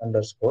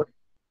underscore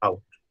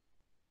out.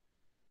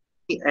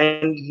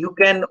 And you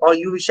can, or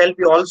you shall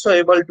be also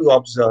able to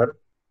observe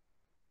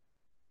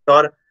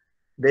or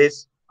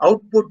this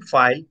output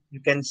file, you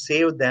can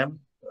save them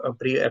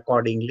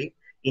accordingly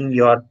in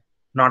your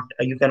not.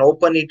 You can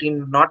open it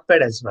in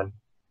Notepad as well,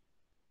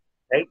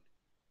 right?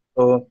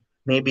 So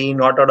maybe in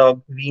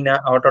Autodock Vina,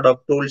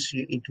 Autodock tools,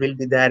 it will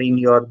be there in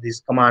your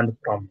this command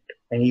prompt,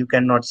 and you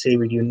cannot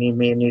save it. You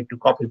may need to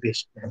copy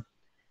paste them.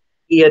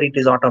 Here it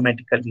is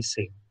automatically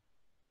saved,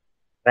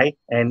 right?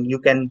 And you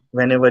can,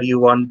 whenever you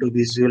want to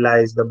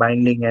visualize the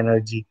binding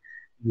energy,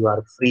 you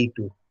are free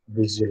to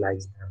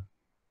visualize them.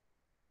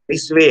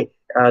 This way,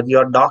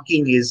 your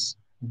docking is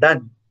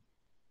done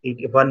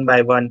one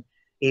by one.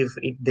 If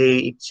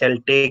it shall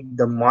take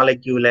the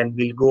molecule and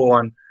will go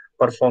on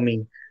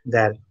performing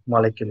their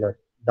molecular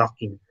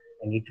docking,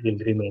 and it will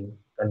remain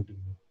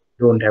continued.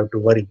 Don't have to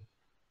worry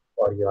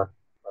for your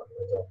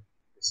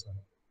this one.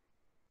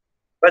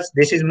 But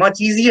this is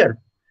much easier.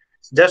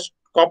 Just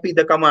copy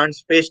the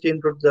commands, paste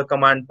into the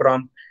command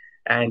prompt,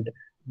 and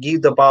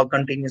give the power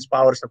continuous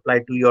power supply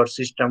to your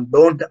system.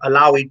 Don't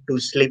allow it to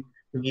slip.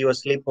 क्योंकि वो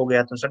slip हो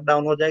गया तो shut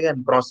down हो जाएगा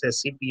and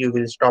process CPU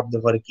will stop the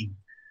working.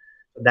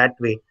 So that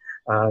way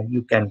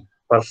you can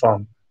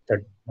perform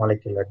the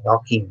molecular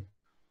docking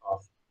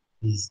of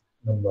these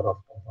number of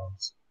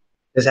compounds.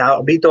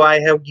 अभी तो I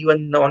have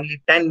given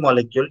only 10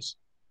 molecules.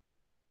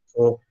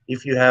 So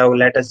if you have,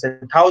 let us say,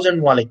 1,000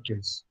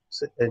 molecules,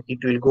 so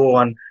it will go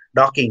on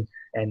docking,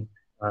 and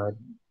uh,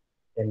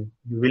 then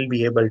you will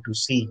be able to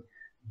see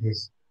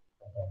this,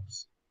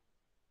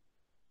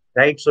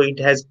 right? So it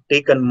has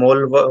taken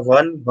mole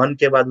one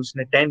के बाद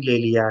उसने 10 ले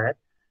लिया है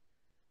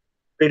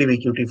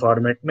PDBQT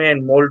format में,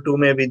 and mole 2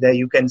 में भी there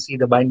you can see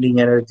the binding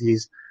energy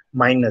is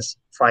minus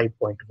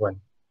 5.1.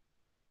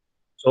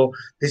 So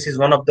this is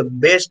one of the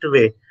best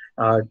way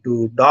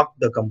to dock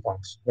the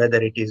compounds,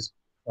 whether it is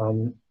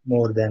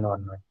more than or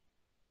not.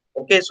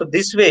 Okay, so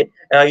this way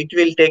it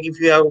will take, if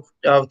you have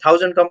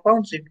 1,000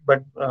 compounds,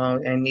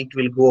 and it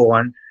will go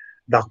on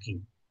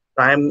docking.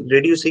 So I am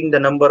reducing the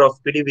number of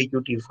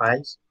PDBQT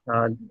files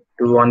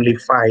to only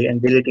 5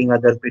 and deleting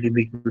other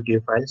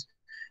PDBQT files,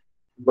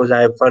 because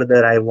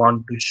I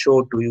want to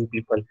show to you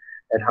people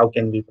that how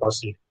can we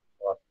proceed.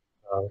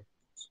 Uh,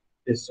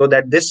 so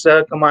that this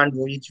command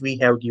which we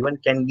have given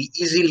can be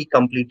easily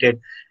completed,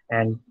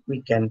 and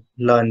we can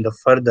learn the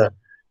further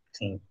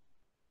thing.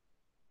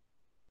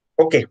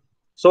 Okay,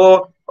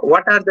 so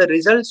what are the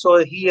results?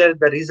 So here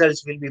the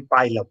results will be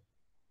pile up.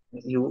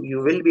 You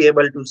will be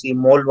able to see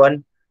mole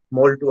 1,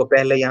 mole 2.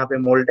 पहले यहाँ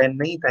पे mole 10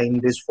 नहीं था in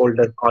this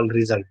folder called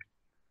result,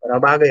 और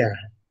अब आ गया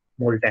है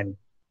mole 10.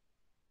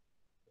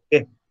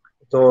 Okay,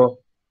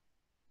 तो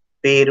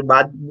फिर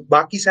बाद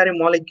बाकी सारे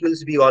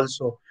molecules भी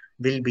also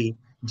will be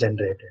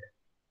generated.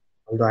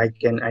 Although I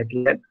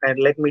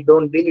let me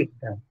don't delete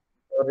them.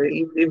 Or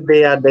if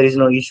they are, there is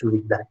no issue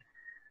with that.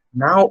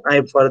 Now I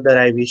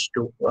wish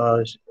to,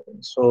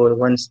 so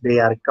once they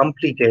are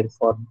completed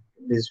for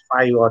these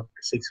 5 or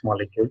 6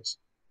 molecules,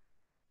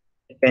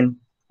 I can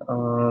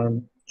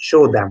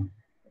show them.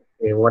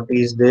 Okay, what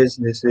is this?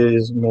 This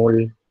is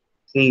mole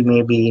 3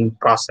 maybe in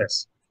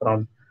process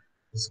from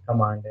this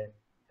command, and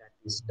that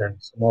is done.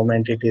 So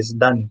moment it is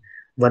done,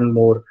 one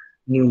more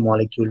new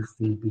molecule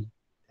will be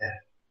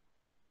there.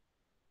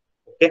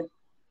 Okay,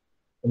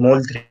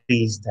 mole 3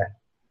 is there.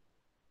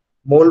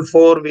 Mole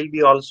 4 will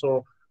be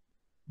also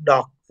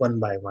dock one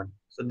by one.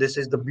 So this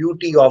is the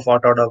beauty of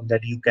AutoDock,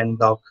 that you can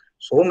dock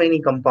so many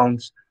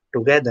compounds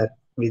together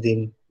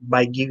within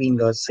by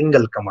giving a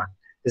single command.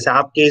 जैसे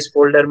आपके इस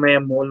folder में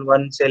मोल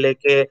 1 से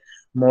लेके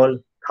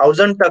मोल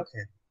 1000 तक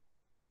है,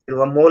 फिर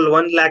वो मोल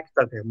 1 लाख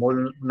तक है,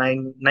 मोल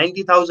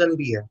 90,000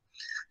 भी है.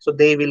 So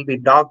they will be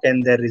docked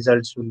and their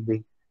results will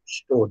be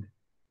stored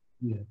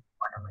here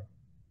automatically.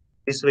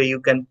 This way you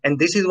can, and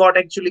this is what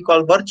actually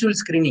called virtual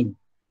screening.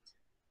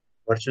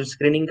 Virtual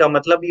screening का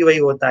मतलब ही वही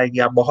होता है कि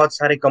आप बहुत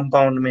सारे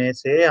कंपाउंड में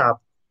से आप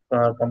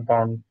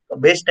कंपाउंड,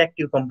 बेस्ट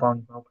एक्टिव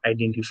कंपाउंड को आप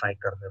आइडेंटिफाई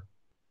कर रहे हो.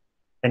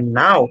 And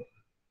now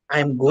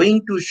I am going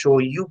to show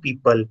you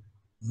people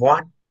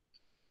what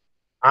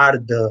are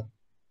the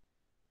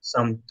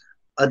some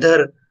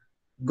other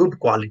good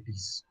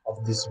qualities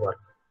of this work.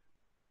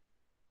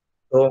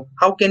 So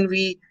how can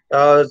we,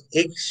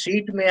 एक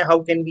sheet में how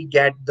can we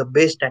get the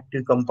best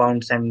active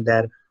compounds and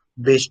their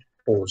best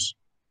pose?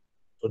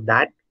 So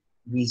that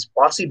is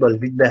possible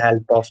with the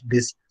help of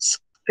this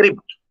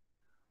script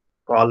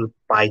called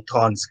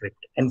Python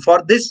script. And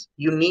for this,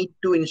 you need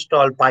to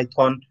install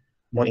Python.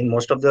 In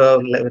most of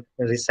the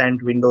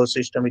recent Windows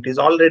system, it is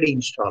already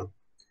installed.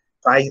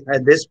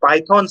 This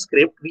Python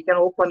script, we can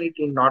open it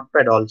in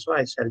Notepad also.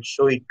 I shall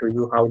show it to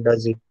you. How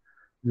does it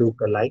look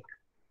like?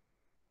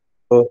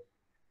 So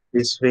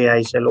this way,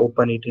 I shall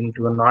open it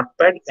into a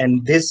Notepad,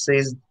 and this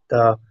is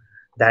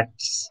that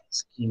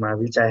schema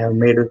which I have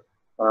made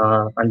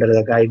under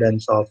the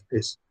guidance of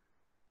this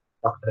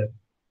Dr.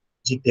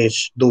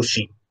 Jitesh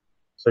Doshi.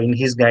 So in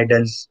his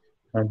guidance,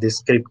 this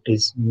script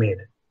is made.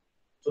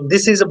 So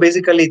this is a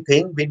basically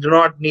thing we do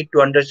not need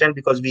to understand,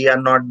 because we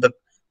are not the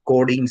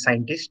coding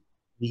scientist.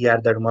 We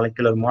are the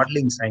molecular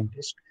modeling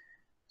scientist.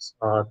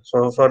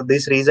 So for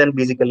this reason,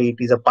 basically it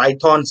is a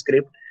Python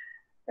script,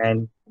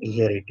 and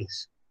here it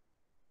is.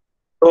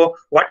 So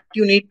what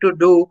you need to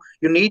do,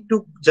 you need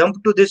to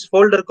jump to this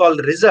folder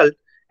called result,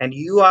 and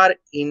you are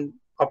in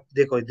up.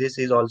 This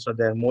is also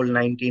there. Mole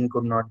 19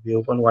 could not be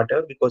open,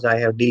 whatever, because I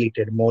have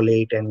deleted mole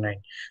 8 and 9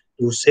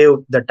 to save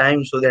the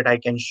time, so that I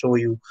can show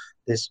you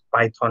this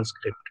Python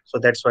script. So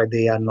that's why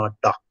they are not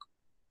doc.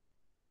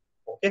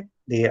 Okay,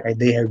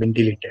 they have been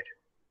deleted.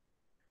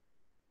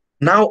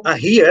 Now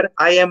here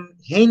I am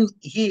in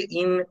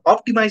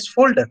optimized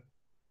folder.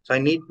 So I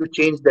need to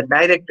change the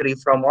directory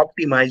from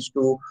optimize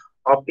to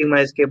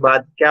optimize के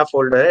बाद क्या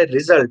folder है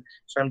result.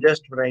 So I'm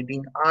just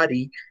writing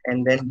re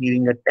and then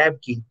giving a tab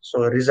key.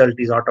 So result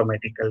is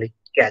automatically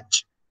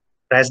catch.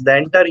 Press the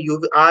enter.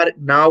 You are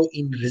now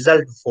in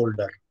result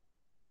folder.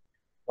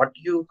 What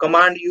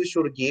command you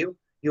should give?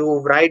 You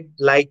write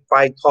like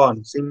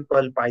Python,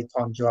 simple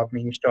Python जो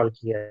आपने install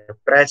किया है.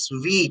 Press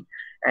V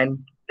and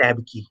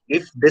tab key.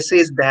 If this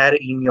is there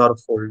in your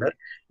folder,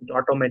 it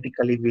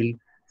automatically will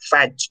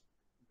fetch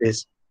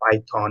this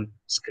Python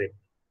script,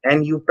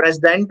 and you press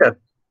the enter.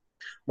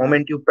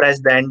 Moment you press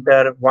the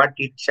enter, what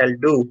it shall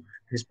do,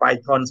 this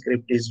Python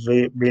script is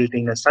built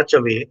in such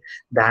a way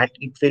that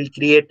it will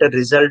create a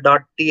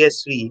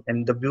result.tsv.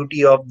 And the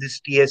beauty of this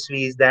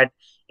tsv is that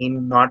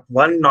in not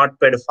one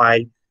notepad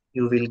file,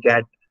 you will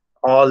get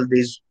all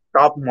these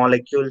top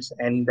molecules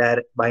and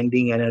their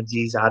binding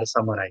energies are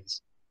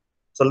summarized.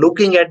 So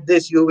looking at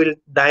this, you will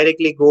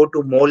directly go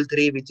to mole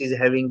 3, which is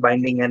having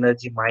binding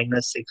energy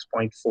minus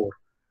 6.4.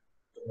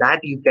 That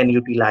you can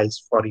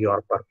utilize for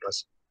your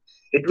purpose.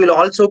 It will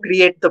also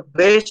create the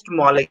best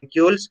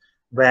molecules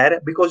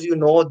where, because you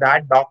know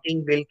that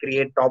docking will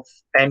create top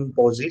 10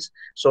 poses,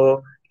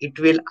 so it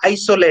will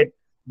isolate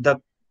the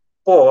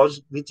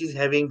pose which is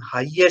having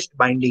highest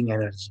binding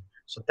energy.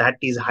 So that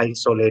is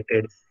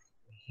isolated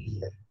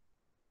here,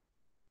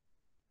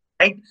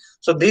 right?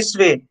 So this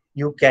way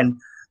you can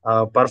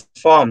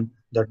perform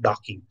the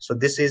docking. So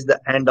this is the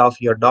end of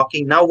your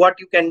docking. Now what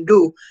you can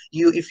do,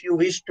 you if you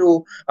wish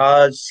to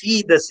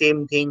see the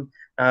same thing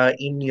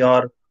in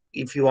your,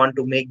 if you want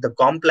to make the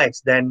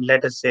complex, then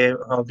let us say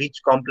which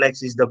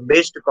complex is the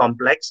best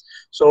complex.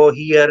 So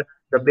here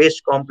the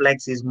best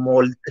complex is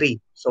mole 3.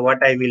 So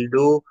what I will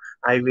do,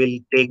 I will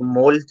take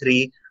mole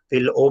 3,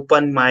 will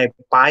open my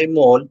pi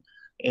mole.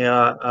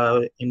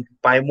 In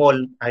pi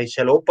mole I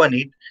shall open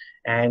it,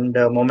 and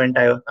moment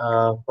I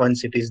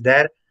once it is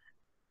there,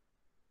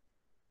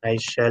 I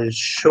shall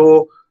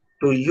show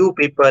to you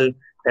people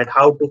that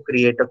how to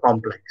create a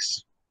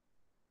complex.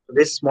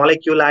 This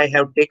molecule I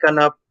have taken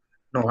up.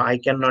 No, I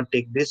cannot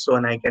take this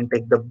one. I can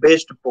take the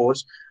best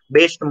pose,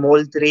 best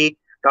mole 3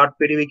 dot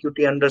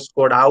pdvqt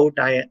underscore out.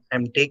 I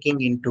am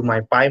taking into my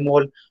pi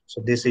mole.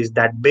 So this is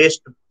that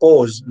best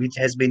pose which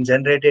has been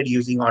generated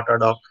using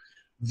AutoDock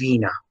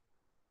Vina.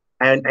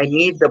 And I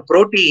need the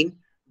protein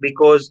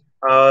because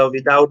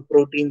without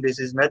protein this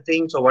is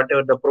nothing. So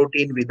whatever the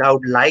protein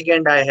without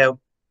ligand I have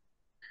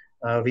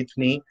with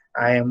me,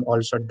 I am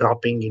also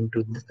dropping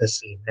into the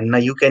same. And now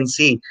you can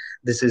see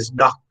this is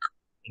dock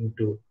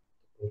into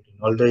protein,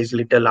 although it's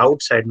little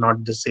outside,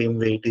 not the same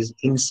way it is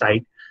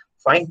inside.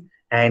 Fine.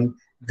 And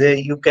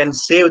you can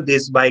save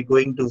this by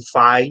going to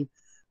file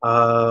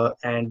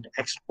and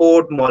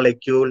export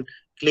molecule.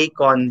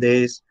 Click on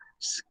this,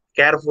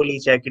 carefully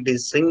check it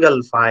is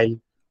single file,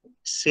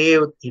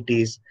 save it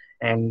is,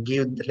 and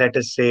give, let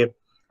us say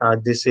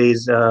this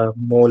is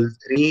mole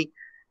 3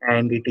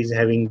 and it is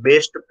having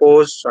best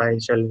pose. So I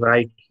shall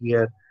write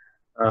here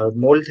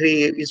mole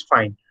 3 is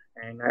fine,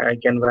 and I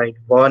can write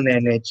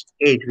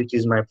 1NH8 which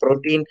is my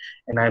protein,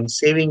 and I'm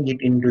saving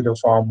it into the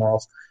form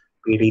of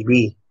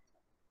PDB.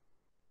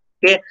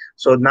 Okay,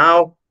 so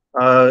now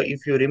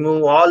if you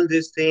remove all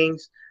these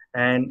things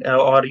and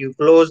or you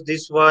close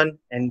this one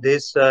and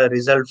this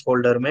result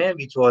folder may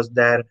which was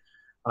there,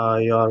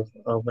 your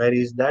where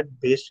is that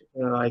base,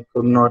 I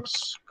could not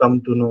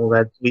come to know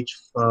that which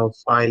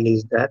file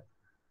is that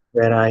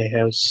where I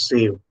have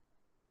saved.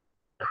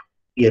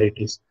 Here it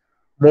is,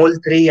 mole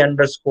 3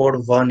 underscore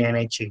 1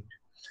 NH8.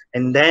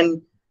 And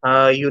then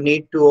you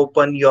need to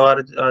open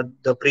your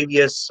the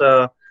previous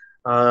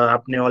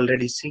आपने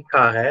already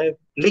सीखा है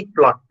lick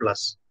plot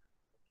plus.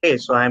 Okay,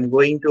 so I'm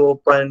going to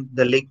open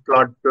the lick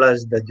plot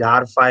plus the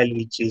jar file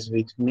which is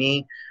with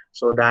me,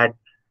 so that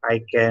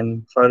I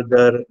can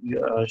further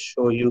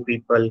show you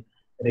people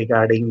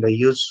regarding the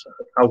use,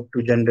 how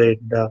to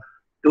generate the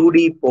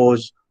 2D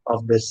pose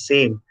of the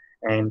same,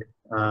 and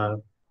uh,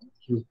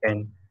 you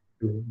can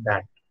do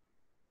that.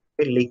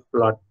 Okay, lick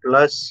plot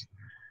plus.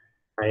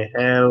 I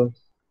have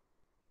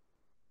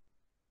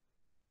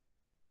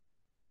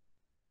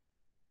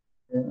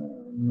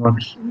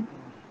not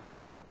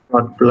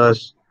not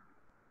plus,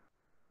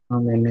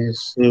 मैंने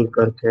save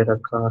करके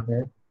रखा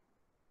है.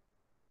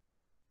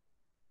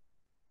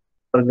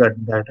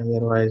 Forget that,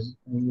 otherwise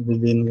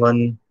within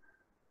one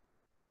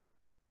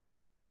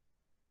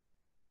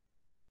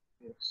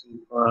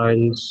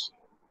files,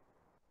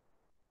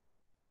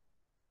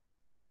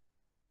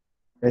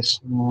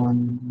 this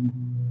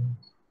one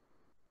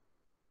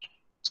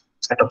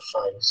set of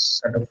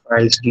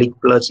files, click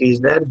plus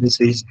is there,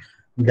 this is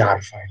jar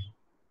file.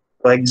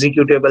 So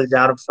executable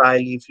jar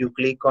file, if you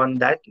click on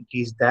that, it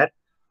is there.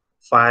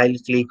 File,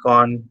 click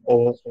on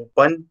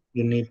open,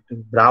 you need to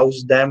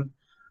browse them,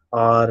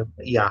 or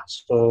yeah,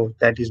 so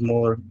that is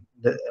more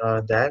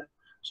there.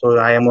 So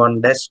I am on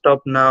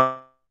desktop now,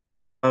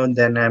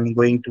 then I'm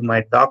going to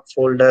my doc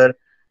folder,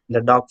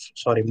 the doc,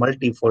 sorry,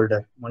 multi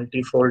folder.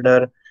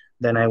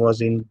 Then I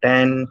was in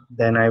 10,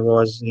 then I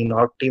was in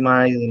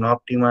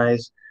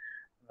optimize.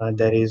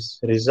 There is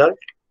result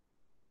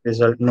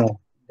no,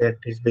 that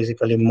is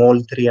basically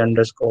mole 3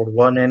 underscore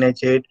 1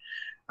 NH8.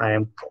 I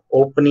am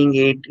opening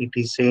it. It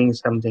is saying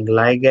something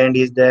ligand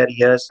is there.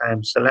 Yes, I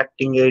am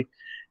selecting it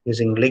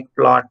using lick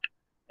plot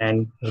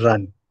and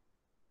run.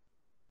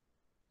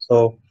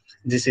 So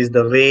this is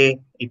the way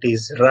it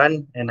is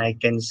run, and I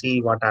can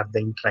see what are the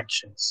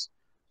interactions.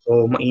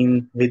 So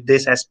in with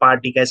this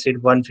aspartic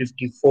acid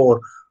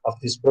 154 of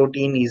this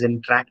protein is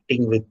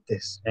interacting with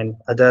this, and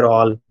other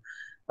all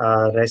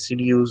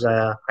residues,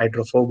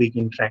 hydrophobic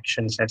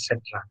interactions, etc.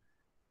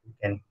 You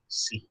can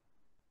see.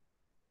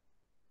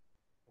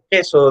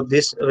 Okay, so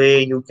this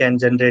way you can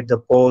generate the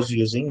pose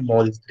using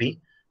mole 3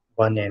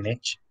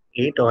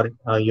 1NH8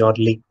 or your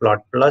leak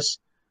plot plus.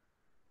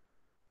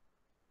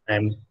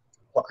 I'm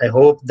I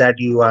hope that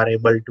you are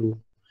able to.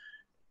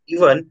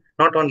 Even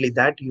not only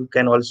that, you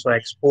can also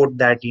export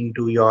that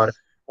into your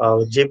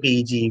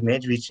JPEG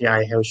image, which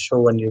I have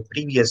shown you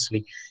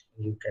previously.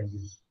 You can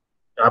use.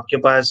 आपके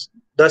पास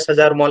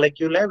 10,000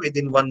 molecule है,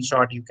 within one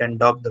shot you can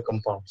dock the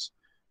compounds.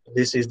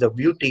 This is the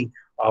beauty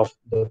of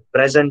the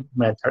present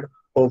method.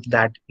 Hope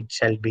that it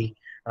shall be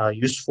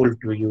useful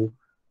to you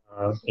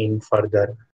in further